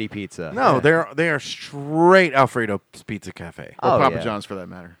eat shitty pizza. No, Yeah. they are straight Alfredo Pizza Cafe. Or Oh, Papa yeah. John's for that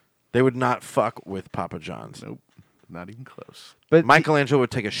matter. They would not fuck with Papa John's. Nope. Not even close. But Michelangelo would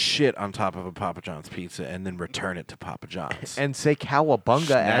take a shit on top of a Papa John's pizza and then return it to Papa John's. and say cowabunga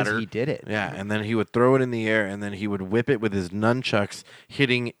as Snatter. he did it. Yeah, and then he would throw it in the air, and then he would whip it with his nunchucks,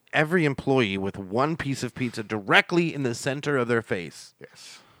 hitting every employee with one piece of pizza directly in the center of their face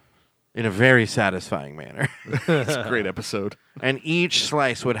Yes. in a very satisfying manner. It's a great episode. And each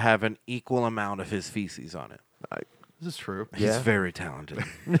slice would have an equal amount of his feces on it. This is true. He's Yeah. very talented.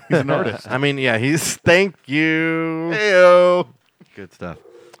 He's an artist. I mean, yeah, he's. Thank you. Heyo. Good stuff.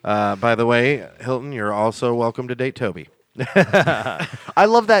 By the way, Hilton, you're also welcome to date Toby. I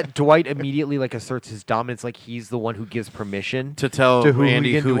love that Dwight immediately like asserts his dominance, like he's the one who gives permission. To tell To who Andy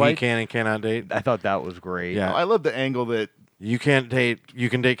he can who he Dwight? can and cannot date. I thought that was great. Yeah. I love the angle that You can't date. You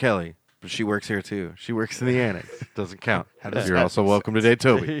can date Kelly, but she works here too. She works in the annex. Doesn't count. does You're that- also welcome to date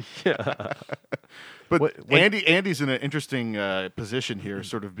Toby. But What- Andy's in an interesting position here,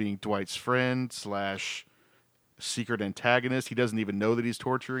 sort of being Dwight's friend / secret antagonist. He doesn't even know that he's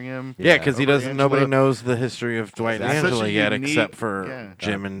torturing him. Yeah, because he Over doesn't. Nobody Angela. knows the history of Dwight and That's such Angela a yet, unique- except for yeah.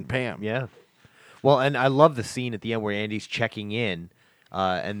 Jim and Pam. Yeah. Well, and I love the scene at the end where Andy's checking in,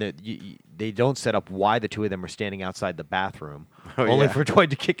 and they don't set up why the two of them are standing outside the bathroom. Oh, Only yeah. for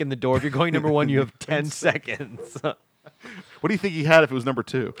Dwight to kick in the door. If you're going number 1, you have 10 seconds. What do you think he had if it was number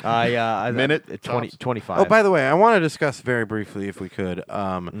 2? Minute, 20, tops. 25. Oh, by the way, I want to discuss very briefly, if we could,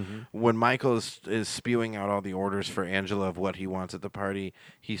 Mm-hmm. when Michael is spewing out all the orders for Angela of what he wants at the party.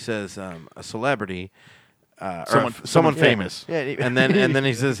 He says a celebrity someone famous. Yeah. and then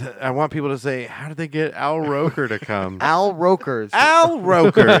he says, I want people to say, how did they get Al Roker to come? Al Roker's. Al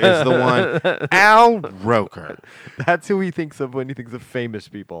Roker is the one. Al Roker. That's who he thinks of when he thinks of famous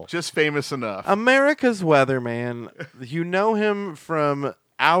people. Just famous enough. America's weatherman. You know him from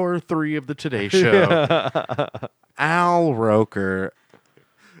Hour 3 of the Today Show. Al Roker.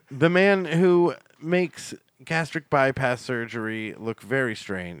 The man who makes gastric bypass surgery look very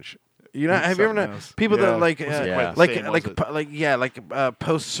strange. You know, have you ever known people that like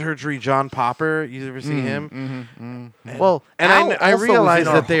post surgery John Popper? You ever see him? Well, And Al I also was realize in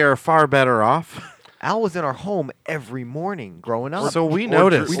our that they are far better off. Al was in our home every morning growing up. So we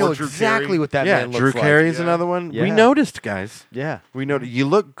noticed. we know Drew exactly Carey. what that Yeah, man Drew looks like. Carey's Yeah. another one. We Yeah. noticed, guys. Yeah. We noticed. You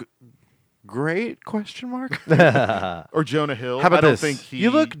look great? Question mark. Or Jonah Hill. How about I don't this? think he.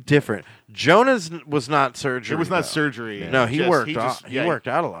 You look different. Jonah's was not surgery. It was not though. surgery. No, he Just- worked. just- He worked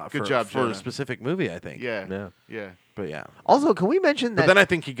out a lot. Good for, job, for Jonah. a specific movie, I think. Yeah. Yeah. Yeah. But yeah. Also, can we mention But that? then I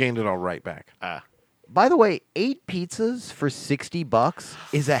think he gained it all right back. By the way, 8 pizzas for $60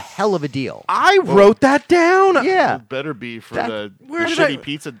 is a hell of a deal. I wrote that down. Yeah. It better be for That- the Where did shitty I-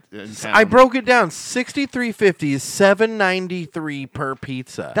 pizza in town. I broke it down. $63.50 is $7.93 per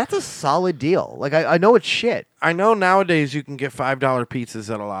pizza. That's a solid deal. Like, I know it's shit, I know nowadays you can get $5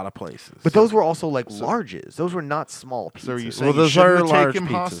 pizzas at a lot of places. but those were also like larges. Those were not small pizzas. So are you saying well, you those shouldn't are have large taken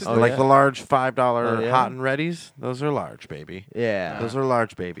him pizzas. hostage? Oh, like yeah? the large $5 Oh, yeah? hot and readies. Those are large, baby. Yeah. Those are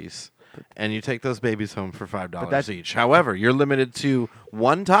large babies. And you take those babies home for $5 that's- each. However, you're limited to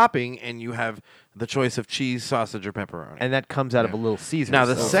one topping, and you have the choice of cheese, sausage, or pepperoni. And that comes out of a little Caesar. now,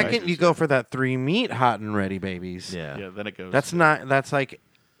 the so- second you go for that 3 meat hot and ready babies, Yeah. Yeah, then it goes. that's like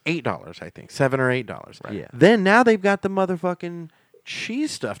 $8, I think, $7 or $8. Yeah. Then now they've got the motherfucking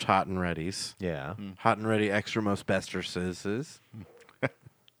cheese stuffed hot and readies, Yeah. hot and ready extra most bestresses.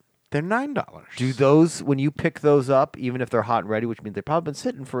 They're $9. Do those, when you pick those up, even if they're hot and ready, which means they've probably been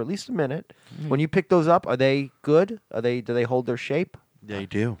sitting for at least a minute, when you pick those up, are they good? Do they hold their shape? They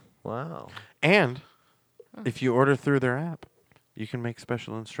do. Wow. And if you order through their app, you can make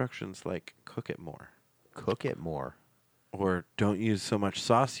special instructions like cook it more Cook it more. or don't use so much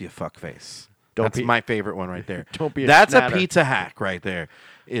sauce, you fuckface. Don't That's be- my favorite one right there. Don't be a That's a schnatter. pizza hack right there.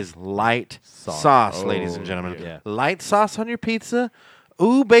 Is light Sauce. sauce, ladies and Oh, gentlemen. yeah. Light sauce on your pizza.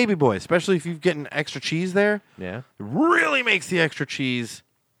 Ooh, baby boy, especially if you've getting extra cheese there. Yeah. Really makes the extra cheese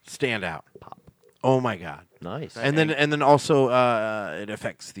stand out. Pop. Oh my god. Nice. And then also it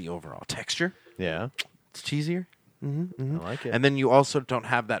affects the overall texture. Yeah. It's cheesier. I like it. And then you also don't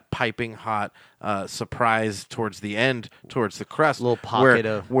have that piping hot surprise towards the end, towards the crust. Little pocket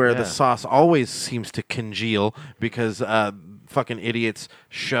where of- the yeah. sauce always seems to congeal because fucking idiots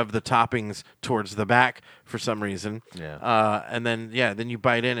shove the toppings towards the back for some reason. Yeah. And then you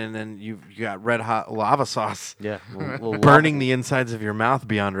bite in, and then you got red hot lava sauce. Yeah. Little Burning the insides of your mouth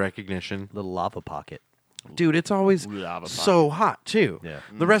beyond recognition. little lava pocket. Dude, it's always Lava so hot too. Yeah.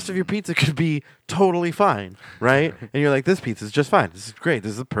 The rest of your pizza could be totally fine, right? And you're like, this pizza's just fine. This is great.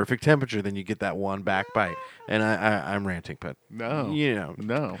 This is the perfect temperature. Then you get that one back bite. And I'm ranting, but No. you know,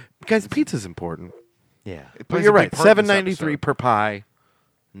 No. guys, pizza's important. Yeah. It But plays you're a big right. part in this $7.93 episode. per pie,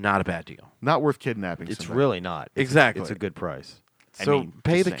 not a bad deal. Not worth kidnapping. It's somebody. really not. Exactly. It's a good price. I So mean,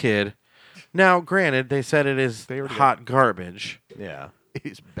 pay just the saying. kid. Now, granted, they said it is They already hot garbage, Yeah.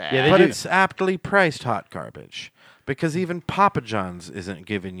 It's bad. Yeah, they but do. it's aptly priced hot garbage because even Papa John's isn't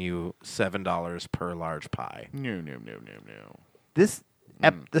giving you $7 per large pie. No. This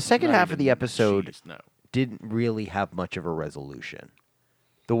the second Not half of even the episode cheese, no. didn't really have much of a resolution.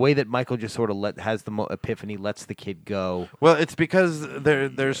 The way that Michael just sort of has the epiphany, lets the kid go. Well, it's because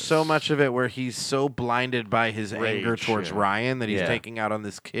there's so much of it where he's so blinded by his anger Rage, towards yeah. Ryan that he's Yeah. taking out on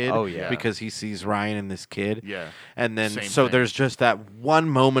this kid. Oh, yeah. because he sees Ryan in this kid. Yeah. and then Same so thing. there's just that one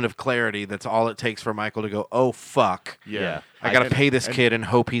moment of clarity. That's all it takes for Michael to go, "Oh fuck, Yeah. I gotta And- pay this and- kid and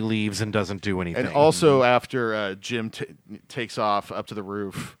hope he leaves and doesn't do anything." And also, after Jim takes off up to the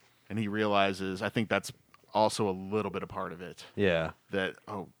roof, and he realizes, I think that's also a little bit a part of it. Yeah. That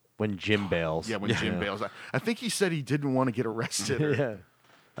When Jim bails. yeah, when Jim bails, I think he said he didn't want to get arrested. Or, Yeah.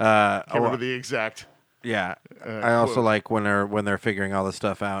 I can't remember the exact. Yeah, I also quote. like when they're figuring all this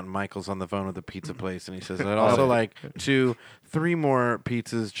stuff out, and Michael's on the phone with the pizza place, and he says, "I'd also like 3 more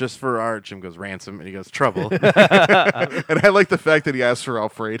pizzas just for Art." Jim goes, "Ransom," and he goes, "Trouble." And I like the fact that he asked for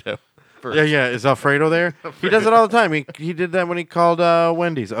Alfredo. First. Yeah. Is Alfredo there? He does it all the time. He did that when he called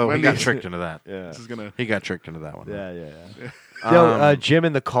Wendy's. Oh, he got Wendy's. tricked into that. Yeah. This is gonna. He got tricked into that one. Yeah. Jim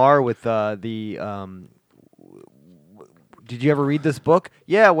in the car with the. did you ever read this book?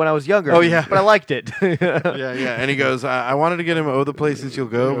 Yeah, when I was younger. Oh, yeah. but I liked it. Yeah. And he goes, I wanted to get him Oh, the Places You'll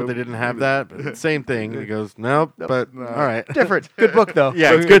Go, but they didn't have that. But same thing. And he goes, nope, but all right. Different. Good book though.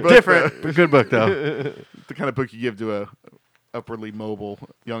 Yeah, it's good, different, but good book though. The kind of book you give to a upwardly mobile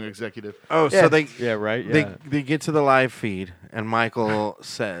young executive. Oh, Yeah. so they Yeah. Right. Yeah. they get to the live feed, and Michael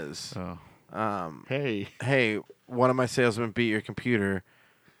says, Hey. "Hey, one of my salesmen beat your computer,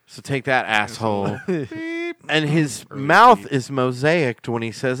 so take that, asshole." And his mouth is mosaicked when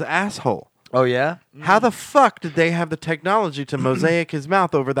he says asshole. Oh yeah. How the fuck did they have the technology to mosaic his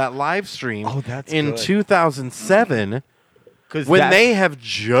mouth over that live stream Oh, that's in good. 2007 Because when they have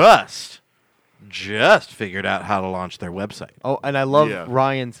just figured out how to launch their website? Oh, and I love Yeah.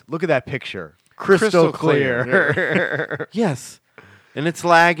 Ryan's. Look at that picture. Crystal clear. Yes. And it's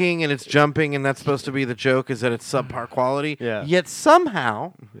lagging and it's jumping, and that's supposed to be the joke, is that it's subpar quality. Yeah. Yet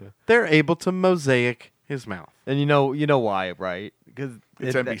somehow they're able to mosaic his mouth. And you know why, right? Because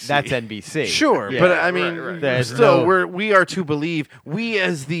It's NBC. That's NBC. Sure, Yeah. but I mean, right. There's still, no- we are to believe. We,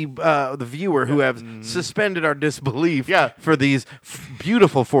 as the viewer, who have suspended our disbelief Yeah. for these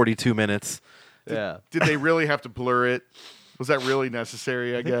beautiful 42 minutes. Yeah. Did they really have to blur it? Was that really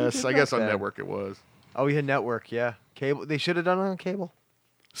necessary? I think he guess. did I guess back on then. network it was. Oh, we had network. Yeah. Cable. They should have done it on cable.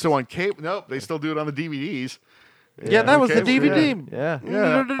 So on cable, nope, they still do it on the DVDs. Yeah, that was the okay, DVD. Yeah.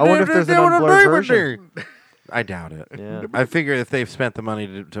 Yeah. I wonder if there's an unblurred version. I doubt it. Yeah. I figure if they've spent the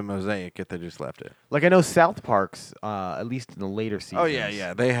money to mosaic it, they just left it. Like I know South Park's, at least in the later seasons. Oh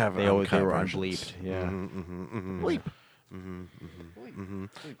yeah, they have. They always uncut were versions. unbleeped. Yeah. Bleep.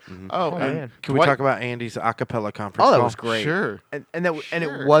 Oh, Oh, man. and Can we Dwight- talk about Andy's a cappella conference Oh, that call? was great. Sure. And it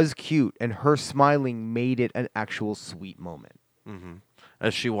Sure. was cute, and her smiling made it an actual sweet moment.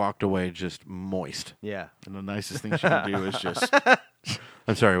 As she walked away, just moist. Yeah. And the nicest thing she can do is just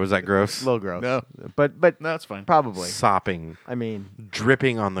I'm sorry, was that gross? A little gross. No. But no, it's fine. probably. Sopping, I mean,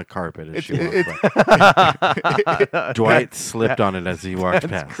 dripping on the carpet as she It's- walked by. Dwight slipped on it as he walked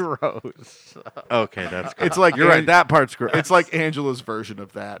past. gross. Okay, that's gross. It's like You're right. That part's gross. It's like Angela's version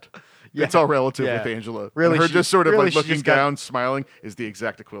of that. Yeah. It's all relative Yeah. with Angela. Really, And her she- just sort of really, like she looking just got- down, smiling is the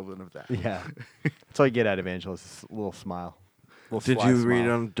exact equivalent of that. Yeah. That's all you get out of Angela's little smile. Little Did sly you read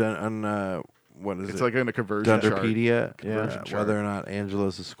smile. on what is It's it? like in a conversion chart. Dunderpedia, Yeah. whether or not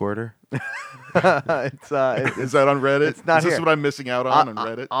Angela's a squirter. it's Is that on Reddit? It's not is this here. what I'm missing out on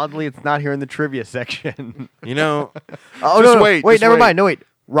Reddit? Oddly, it's not here in the trivia section. You know, Oh Just no, wait, wait, just never wait. mind. No, wait.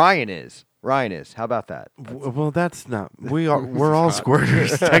 Ryan is. How about that? well, that's not. We're all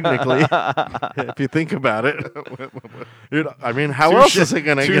squirters technically, if you think about it. I mean, how else is it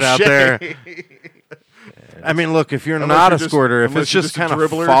gonna get out there? I mean, look, if you're Unless not you're a just- squirter, if unless it's you're just just a kind of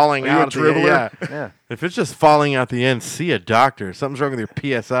dribbler. falling Are you a out, at the end, dribbler? Yeah. if it's just falling out the end, see a doctor. Something's wrong with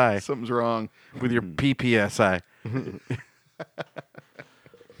your PSI, Something's wrong. with your PPSI.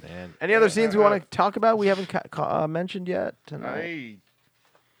 Man. Any other scenes we want to talk about? We haven't mentioned yet tonight.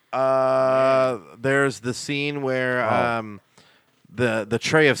 There's the scene where Oh. the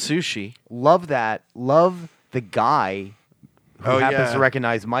tray of sushi. Love that. Love the guy who Oh, happens yeah. to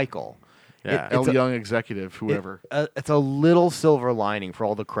recognize Michael. Yeah. It's L. a- Young executive, whoever. It's a little silver lining for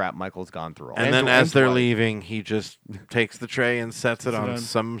all the crap Michael's gone through. And then as they're Dwight. leaving, he just takes the tray and sets it on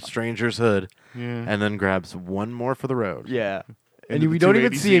some stranger's hood, and then grabs one more for the road. Yeah. And Into we the don't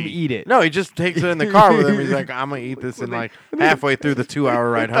even see him 280Z. eat it. No, he just takes it in the car with him. He's like, I'm going to eat this in like halfway through the 2-hour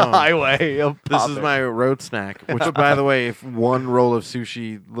ride The home. highway. He'll This pop is it. my road snack, which, by the way, if one roll of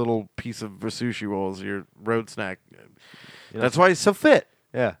sushi, little piece of sushi rolls, your road snack. That's why he's so fit.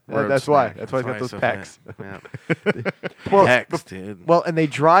 Yeah, Road that's why. snack. That's why he's got those so pecs. fit. Yeah. Well, Pecs, dude. Well, and they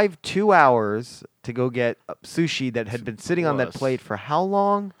drive 2 hours to go get sushi that had been sitting on that Plus. plate for how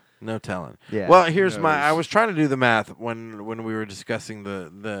long? No telling. Yeah. Well, here's Who my. I knows? was trying to do the math when we were discussing the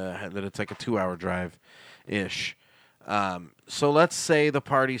that it's like a 2-hour drive, ish. So let's say the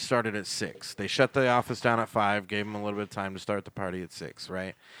party started at 6. They shut the office down at 5. Gave them a little bit of time to start the party at 6.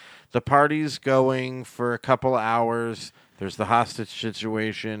 Right. The party's going for a couple of hours. There's the hostage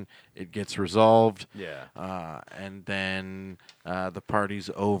situation. It gets resolved. Yeah. And then the party's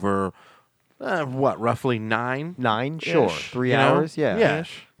over. Roughly 9? 9? Sure. Ish, 3 you know? hours? Yeah. Yeah.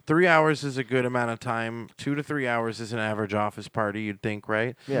 3 hours is a good amount of time. 2 to 3 hours is an average office party, you'd think,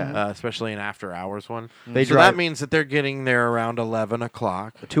 right? Yeah. Especially an after hours one. They so drive- that means that they're getting there around 11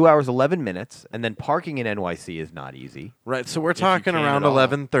 o'clock. 2 hours, 11 minutes. And then parking in NYC is not easy. Right. So we're you talking can around at all.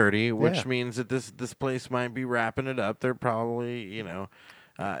 11:30, which Yeah. means that this place might be wrapping it up. They're probably,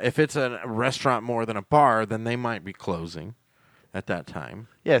 if it's a restaurant more than a bar, then they might be closing. at that time.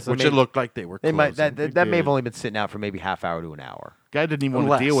 Yeah, so which maybe- it looked like they were They closing. might that may have did. only been sitting out for maybe half hour to an hour. Guy didn't even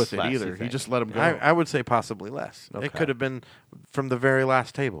want to deal with it Less, you either. He think? just let him go. I would say possibly less. Okay. It could have been from the very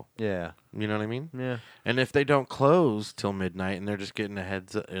last table. Yeah. You know what I mean? Yeah. And if they don't close till midnight and they're just getting a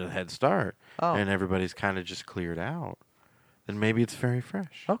head start, Oh. and everybody's kind of just cleared out, then maybe it's very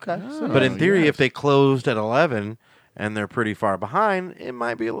fresh. Okay. So But in Oh, theory, yes. if they closed at 11 and they're pretty far behind, it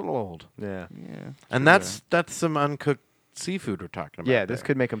might be a little old. yeah. yeah. And that's some uncooked seafood we're talking about. Yeah, this there.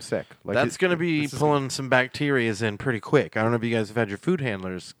 could make them sick. Like That's going to be this is- pulling some bacterias in pretty quick. I don't know if you guys have had your food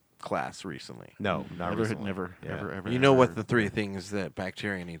handlers class recently. no, not Never, recently. never, Yeah. ever, ever. You know ever. what the 3 things that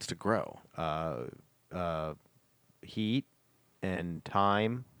bacteria needs to grow. Heat and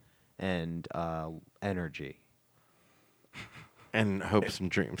time and energy. And hopes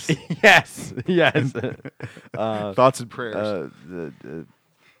and dreams. Yes. Yes. thoughts and prayers. the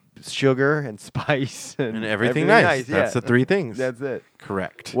sugar and spice And everything nice. That's the 3 things. That's it.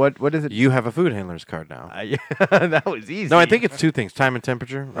 Correct. What is it? You have a food handler's card now. That was easy. No, I think it's 2 things: time and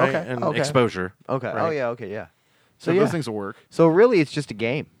temperature, right? Okay, And okay. exposure. Okay. Oh Right. yeah. Okay. Yeah. so So yeah. those things will work. So really, it's just a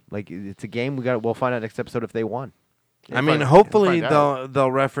game. Like it's a game. We'll find out next episode if they won. I mean, find- hopefully find out.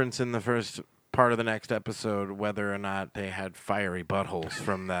 they'll reference in the first part of the next episode whether or not they had fiery buttholes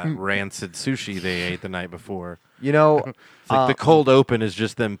from that rancid sushi they ate the night before. You know, It's like the cold open is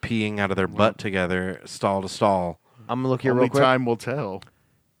just them peeing out of their butt together, stall to stall. I'm gonna look here Only real quick. time will tell.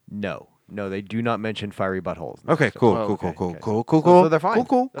 No, they do not mention fiery buttholes. Okay, cool, Oh, cool, okay, cool, okay. cool, cool, So, cool. so they're fine.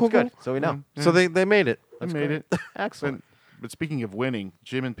 Cool, That's cool, good. cool. So we know. So they made it. I made it. Excellent. But speaking of winning,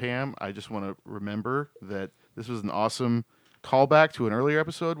 Jim and Pam, I just want to remember that this was an awesome callback to an earlier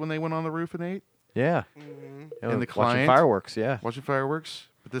episode when they went on the roof and ate, Yeah. Yeah, And the watching client- fireworks. Yeah. watching fireworks.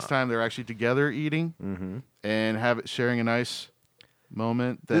 But this time they're actually together eating and sharing a nice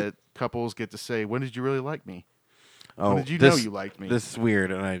moment that couples get to say, "When did you really like me?" Oh, did you know you liked me? This is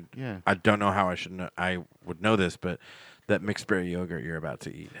weird, and Yeah. I don't know how I should know. I would know this, but that mixed berry yogurt you're about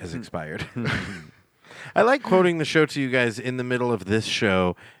to eat has expired. I like quoting the show to you guys in the middle of this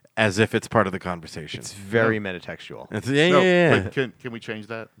show as if it's part of the conversation. It's very metatextual. It's- yeah, No, yeah, yeah. like, can we change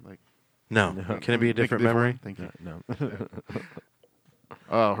that? Like, No, can it be a make different memory? Thank you. No.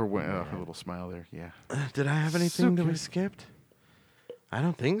 Oh, her little smile there. Yeah. Did I have anything that we skipped? I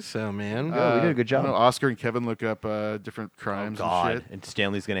don't think so, man. Yeah, we did a good job. No, Oscar and Kevin look up different crimes and shit. And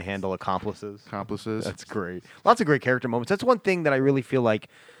Stanley's gonna handle accomplices. Accomplices. That's great. Lots of great character moments. That's one thing that I really feel like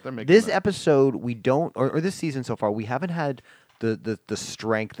They're making this that. episode we don't, or this season so far, we haven't had the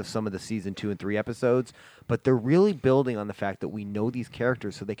strength of some of the season 2 and 3 episodes, but they're really building on the fact that we know these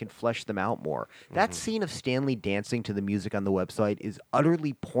characters so they can flesh them out more. That scene of Stanley dancing to the music on the website is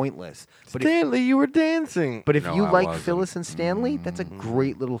utterly pointless. But Stanley, you were dancing. if No, you I like wasn't. Phyllis and Stanley, that's a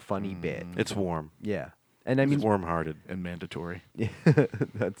great little funny bit. It's warm. Yeah. And I mean, It's warm-hearted. and mandatory.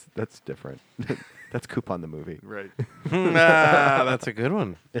 that's different. That's Coupon the movie. Right. That's a good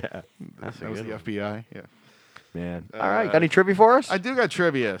one. Yeah. That's a That was good the one. FBI. Yeah. Man. All right. Got any trivia for us? I do got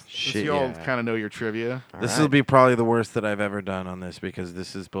trivia. Shit, Since you all yeah. kind of know your trivia. This right. will be probably the worst that I've ever done on this because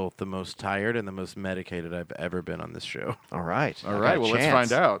this is both the most tired and the most medicated I've ever been on this show. All right. All I got right. a Well, let's chance.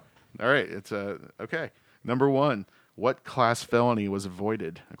 find out. All right. It's okay. Number 1. What class felony was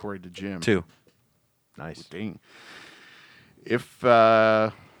avoided according to Jim? 2. Nice. Dang. If they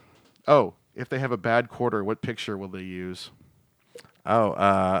have a bad quarter, what picture will they use? Oh,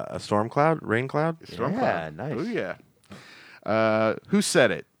 a storm cloud? Rain cloud? Storm Yeah, cloud. nice. Oh yeah. Who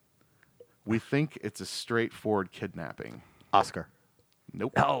said it? We think it's a straightforward kidnapping. Oscar.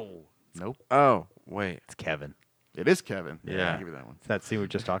 Nope. Oh, Nope. Oh, wait. it's Kevin. It is Kevin. Yeah. I'll give you that one. It's that scene we were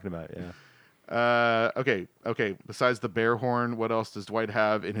just talking about. Yeah. Okay. Besides the bear horn, what else does Dwight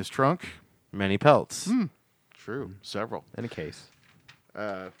have in his trunk? Many pelts. True. Several. In a case. What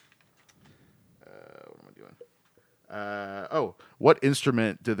am I doing? What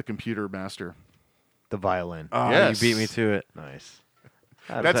instrument did the computer master? The violin. Oh, Yes. you beat me to it. Nice.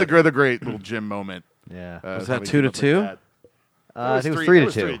 That's a great little Jim moment. Yeah. Was how that he 2 came to up with 2? that. I think it was three- 3 it to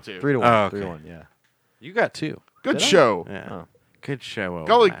was 2. 3 to 2. 3 to 1. Oh, 3 to okay. 1. Yeah. You got 2. Good Did I? show. Yeah. Oh. Good show. old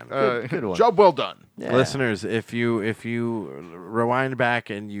Golly, man. Good one. job well done. Yeah. Listeners, if you rewind back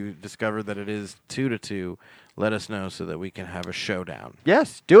and you discover that it is 2 to 2, let us know so that we can have a showdown.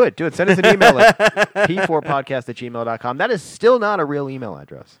 Yes, do it. Send us an email at p4podcast@gmail.com. That is still not a real email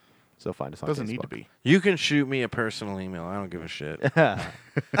address. So find us on Doesn't Facebook. need to be. You can shoot me a personal email. I don't give a shit.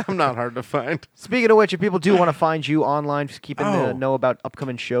 I'm not hard to find. Speaking of which, if people do want to find you online, just keep in Oh. the know about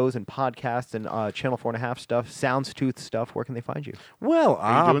upcoming shows and podcasts and Channel 4.5 stuff, Soundstooth stuff, where can they find you? Well,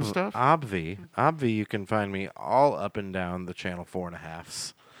 Are you doing stuff? Obvi, you can find me all up and down the Channel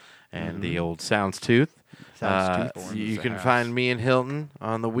 4.5s and the old Soundstooth. Sounds too You the can house. find me and Hilton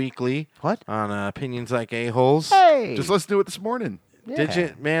on the weekly. What? On Opinions Like A-Holes. Hey! Just listen to it this morning. Did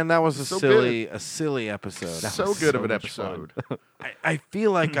you? Man, that was a So silly episode. So good of an much fun. episode. I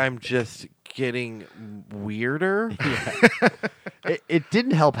feel like I'm just getting weirder. It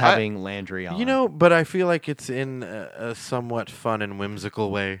didn't help having Landry on. You know, but I feel like it's in a somewhat fun and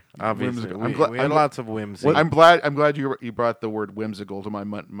whimsical way. Obviously, Whimsical. we had lots of whimsy. I'm glad you brought the word whimsical to my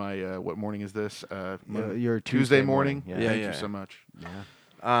what morning is this? your Tuesday morning. Yeah. Thank Yeah. you so much.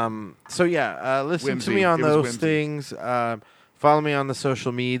 So yeah, listen to Whimsy. me on It was those whimsy. things. Follow me on the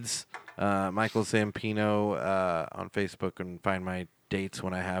social meds. Michael Zampino on Facebook, and find my dates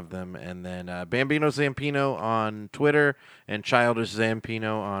when I have them. And then Bambino Zampino on Twitter and Childish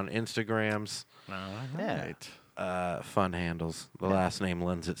Zampino on Instagrams. Yeah. Fun handles. The last name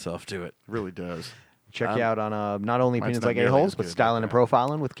lends itself to it. Really does. Check you out on not only Mine's Opinions not Like nearly A-Holes, as but good, Styling and but,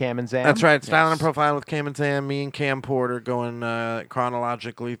 Profiling with Cam and Zam. That's right. Styling and Profiling with Cam and Sam. Me and Cam Porter going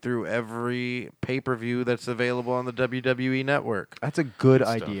chronologically through every pay-per-view that's available on the WWE Network. That's a good Good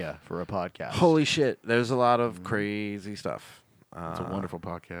stuff. idea for a podcast. Holy shit. There's a lot of crazy stuff. It's a wonderful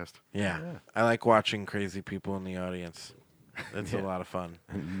podcast. Yeah. I like watching crazy people in the audience. It's a lot of fun.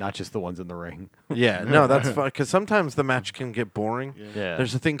 Not just the ones in the ring. Yeah, no, that's fun because sometimes the match can get boring. Yeah.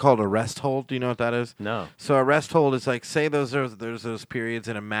 There's a thing called a rest hold. Do you know what that is? No. So a rest hold is like, say there's those periods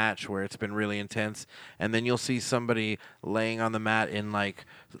in a match where it's been really intense, and then you'll see somebody laying on the mat in like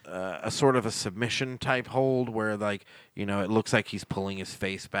a sort of a submission type hold where like, you know, it looks like he's pulling his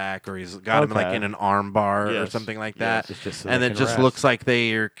face back, or he's got him like Okay. in an arm bar or Yes. something like that. It's just so and they then can just rest. looks like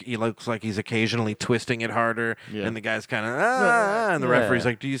he looks like he's occasionally twisting it harder, Yeah. and the guy's kind of and the Yeah. referee's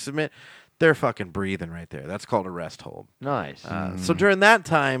like, "Do you submit?" They're fucking breathing right there. That's called a rest hold. Nice. So during that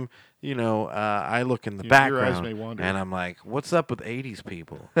time, you know, I look in the Your eyes background may wander. and I'm like, "What's up with '80s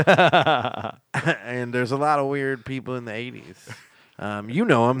people?" And there's a lot of weird people in the '80s. You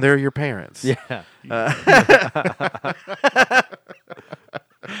know them; they're your parents. yeah.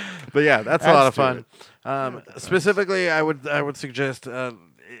 But yeah, that's a lot of Adds fun. Specifically, I would suggest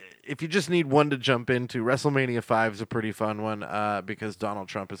if you just need one to jump into, WrestleMania 5 is a pretty fun one because Donald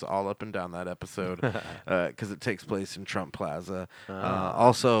Trump is all up and down that episode because it takes place in Trump Plaza.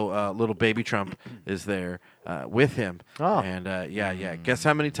 Also, little baby Trump is there with him. Oh. And yeah. Guess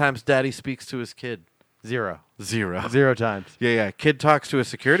how many times Daddy speaks to his kid? 0. 0. 0 times. Yeah. Kid talks to a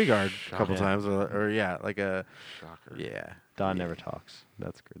security guard a couple Yeah. times, or like a Shocker. yeah. Don never talks.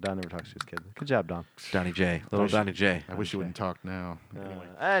 That's good. Don never talks to his kid. Good job, Don. Donnie J, little Donnie J. I wish you wouldn't talk now.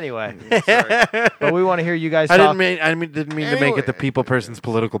 Anyway. But we want to hear you guys I talk. didn't mean to make it the People Person's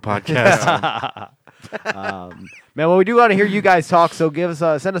Political Podcast. Man, well, we do want to hear you guys talk, so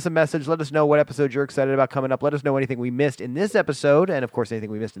send us a message. Let us know what episode you're excited about coming up. Let us know anything we missed in this episode, and of course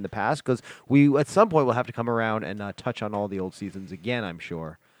anything we missed in the past, because we at some point will have to come around and touch on all the old seasons again, I'm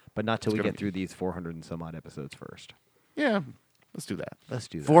sure, but not till we gonna get through these 400 and some odd episodes first. Yeah, let's do that. Let's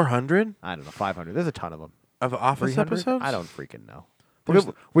do that. 400 I don't know, 500. There's a ton of them. of Office 300? episodes? I don't freaking know. There's-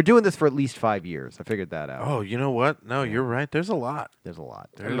 We're doing this for at least 5 years. I figured that out. Oh, you know what? No, you're right. There's a lot. There's a lot.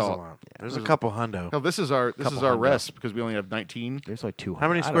 There's a lot. lot. There's a couple hundo. No, this is our Couple our hundo. rest because we only have 19, There's like 200. How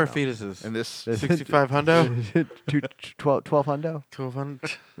many I don't square know. feet is this? and this 65 hundo? 12 hundo?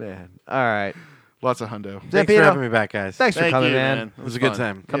 1200? Man. All right. lots of hundo. Thanks for Zampino, having me back, guys. Thanks for Thank coming, you, man. It was a good fun.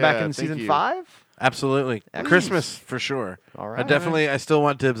 time. Come back Yeah, in thank season you. 5? Absolutely. Please. Christmas for sure. All right. I still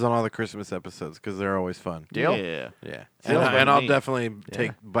want dibs on all the Christmas episodes because they're always fun. Deal? Yeah. Yeah. Sounds And like I'll me. definitely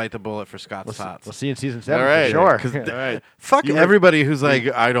bite the bullet for Scott's Tots. We'll see you in season 7 All right. for sure. 'Cause All right. Fuck You were- everybody who's like,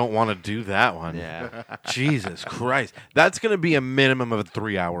 I don't want to do that one. Yeah. Jesus Christ. That's going to be a minimum of a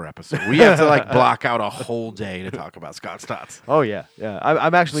 3-hour episode. We have to like block out a whole day to talk about Scott's Tots. Oh, yeah. Yeah.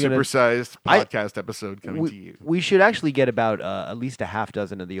 I'm actually going to... Supersized I- podcast episode coming to you. We should actually get about at least a half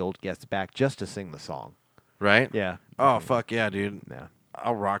dozen of the old guests back just to sing the song. Right? Yeah. Oh, fuck yeah, dude. Yeah.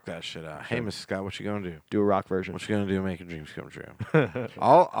 I'll rock that shit out. Hey, Mrs. Scott, what you going to do? Do a rock version. What you going to do to make your dreams come true?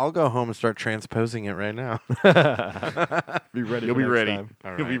 I'll go home and start transposing it right now. Be ready. You'll be ready. Time.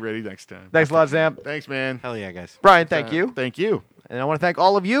 You'll be ready next time. Thanks a lot, Sam. Thanks, man. Hell yeah, guys. Brian, thank you. Thank you. And I want to thank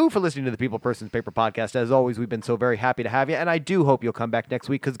all of you for listening to the People Persons Paper Podcast. As always, we've been so very happy to have you. And I do hope you'll come back next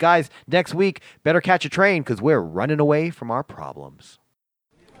week. Because, guys, next week, better catch a train because we're running away from our problems.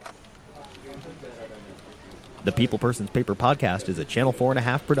 The People Persons Paper Podcast is a Channel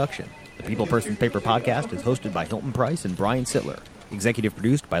 4.5 production. The People Persons Paper Podcast is hosted by Hilton Price and Brian Sittler. Executive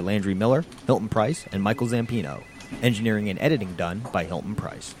produced by Landry Miller, Hilton Price, and Michael Zampino. Engineering and editing done by Hilton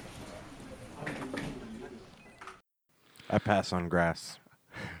Price. I pass on grass.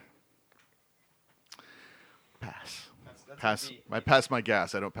 Pass. Pass. I pass my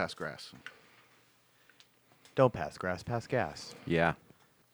gas. I don't pass grass. Don't pass grass, pass gas. Yeah.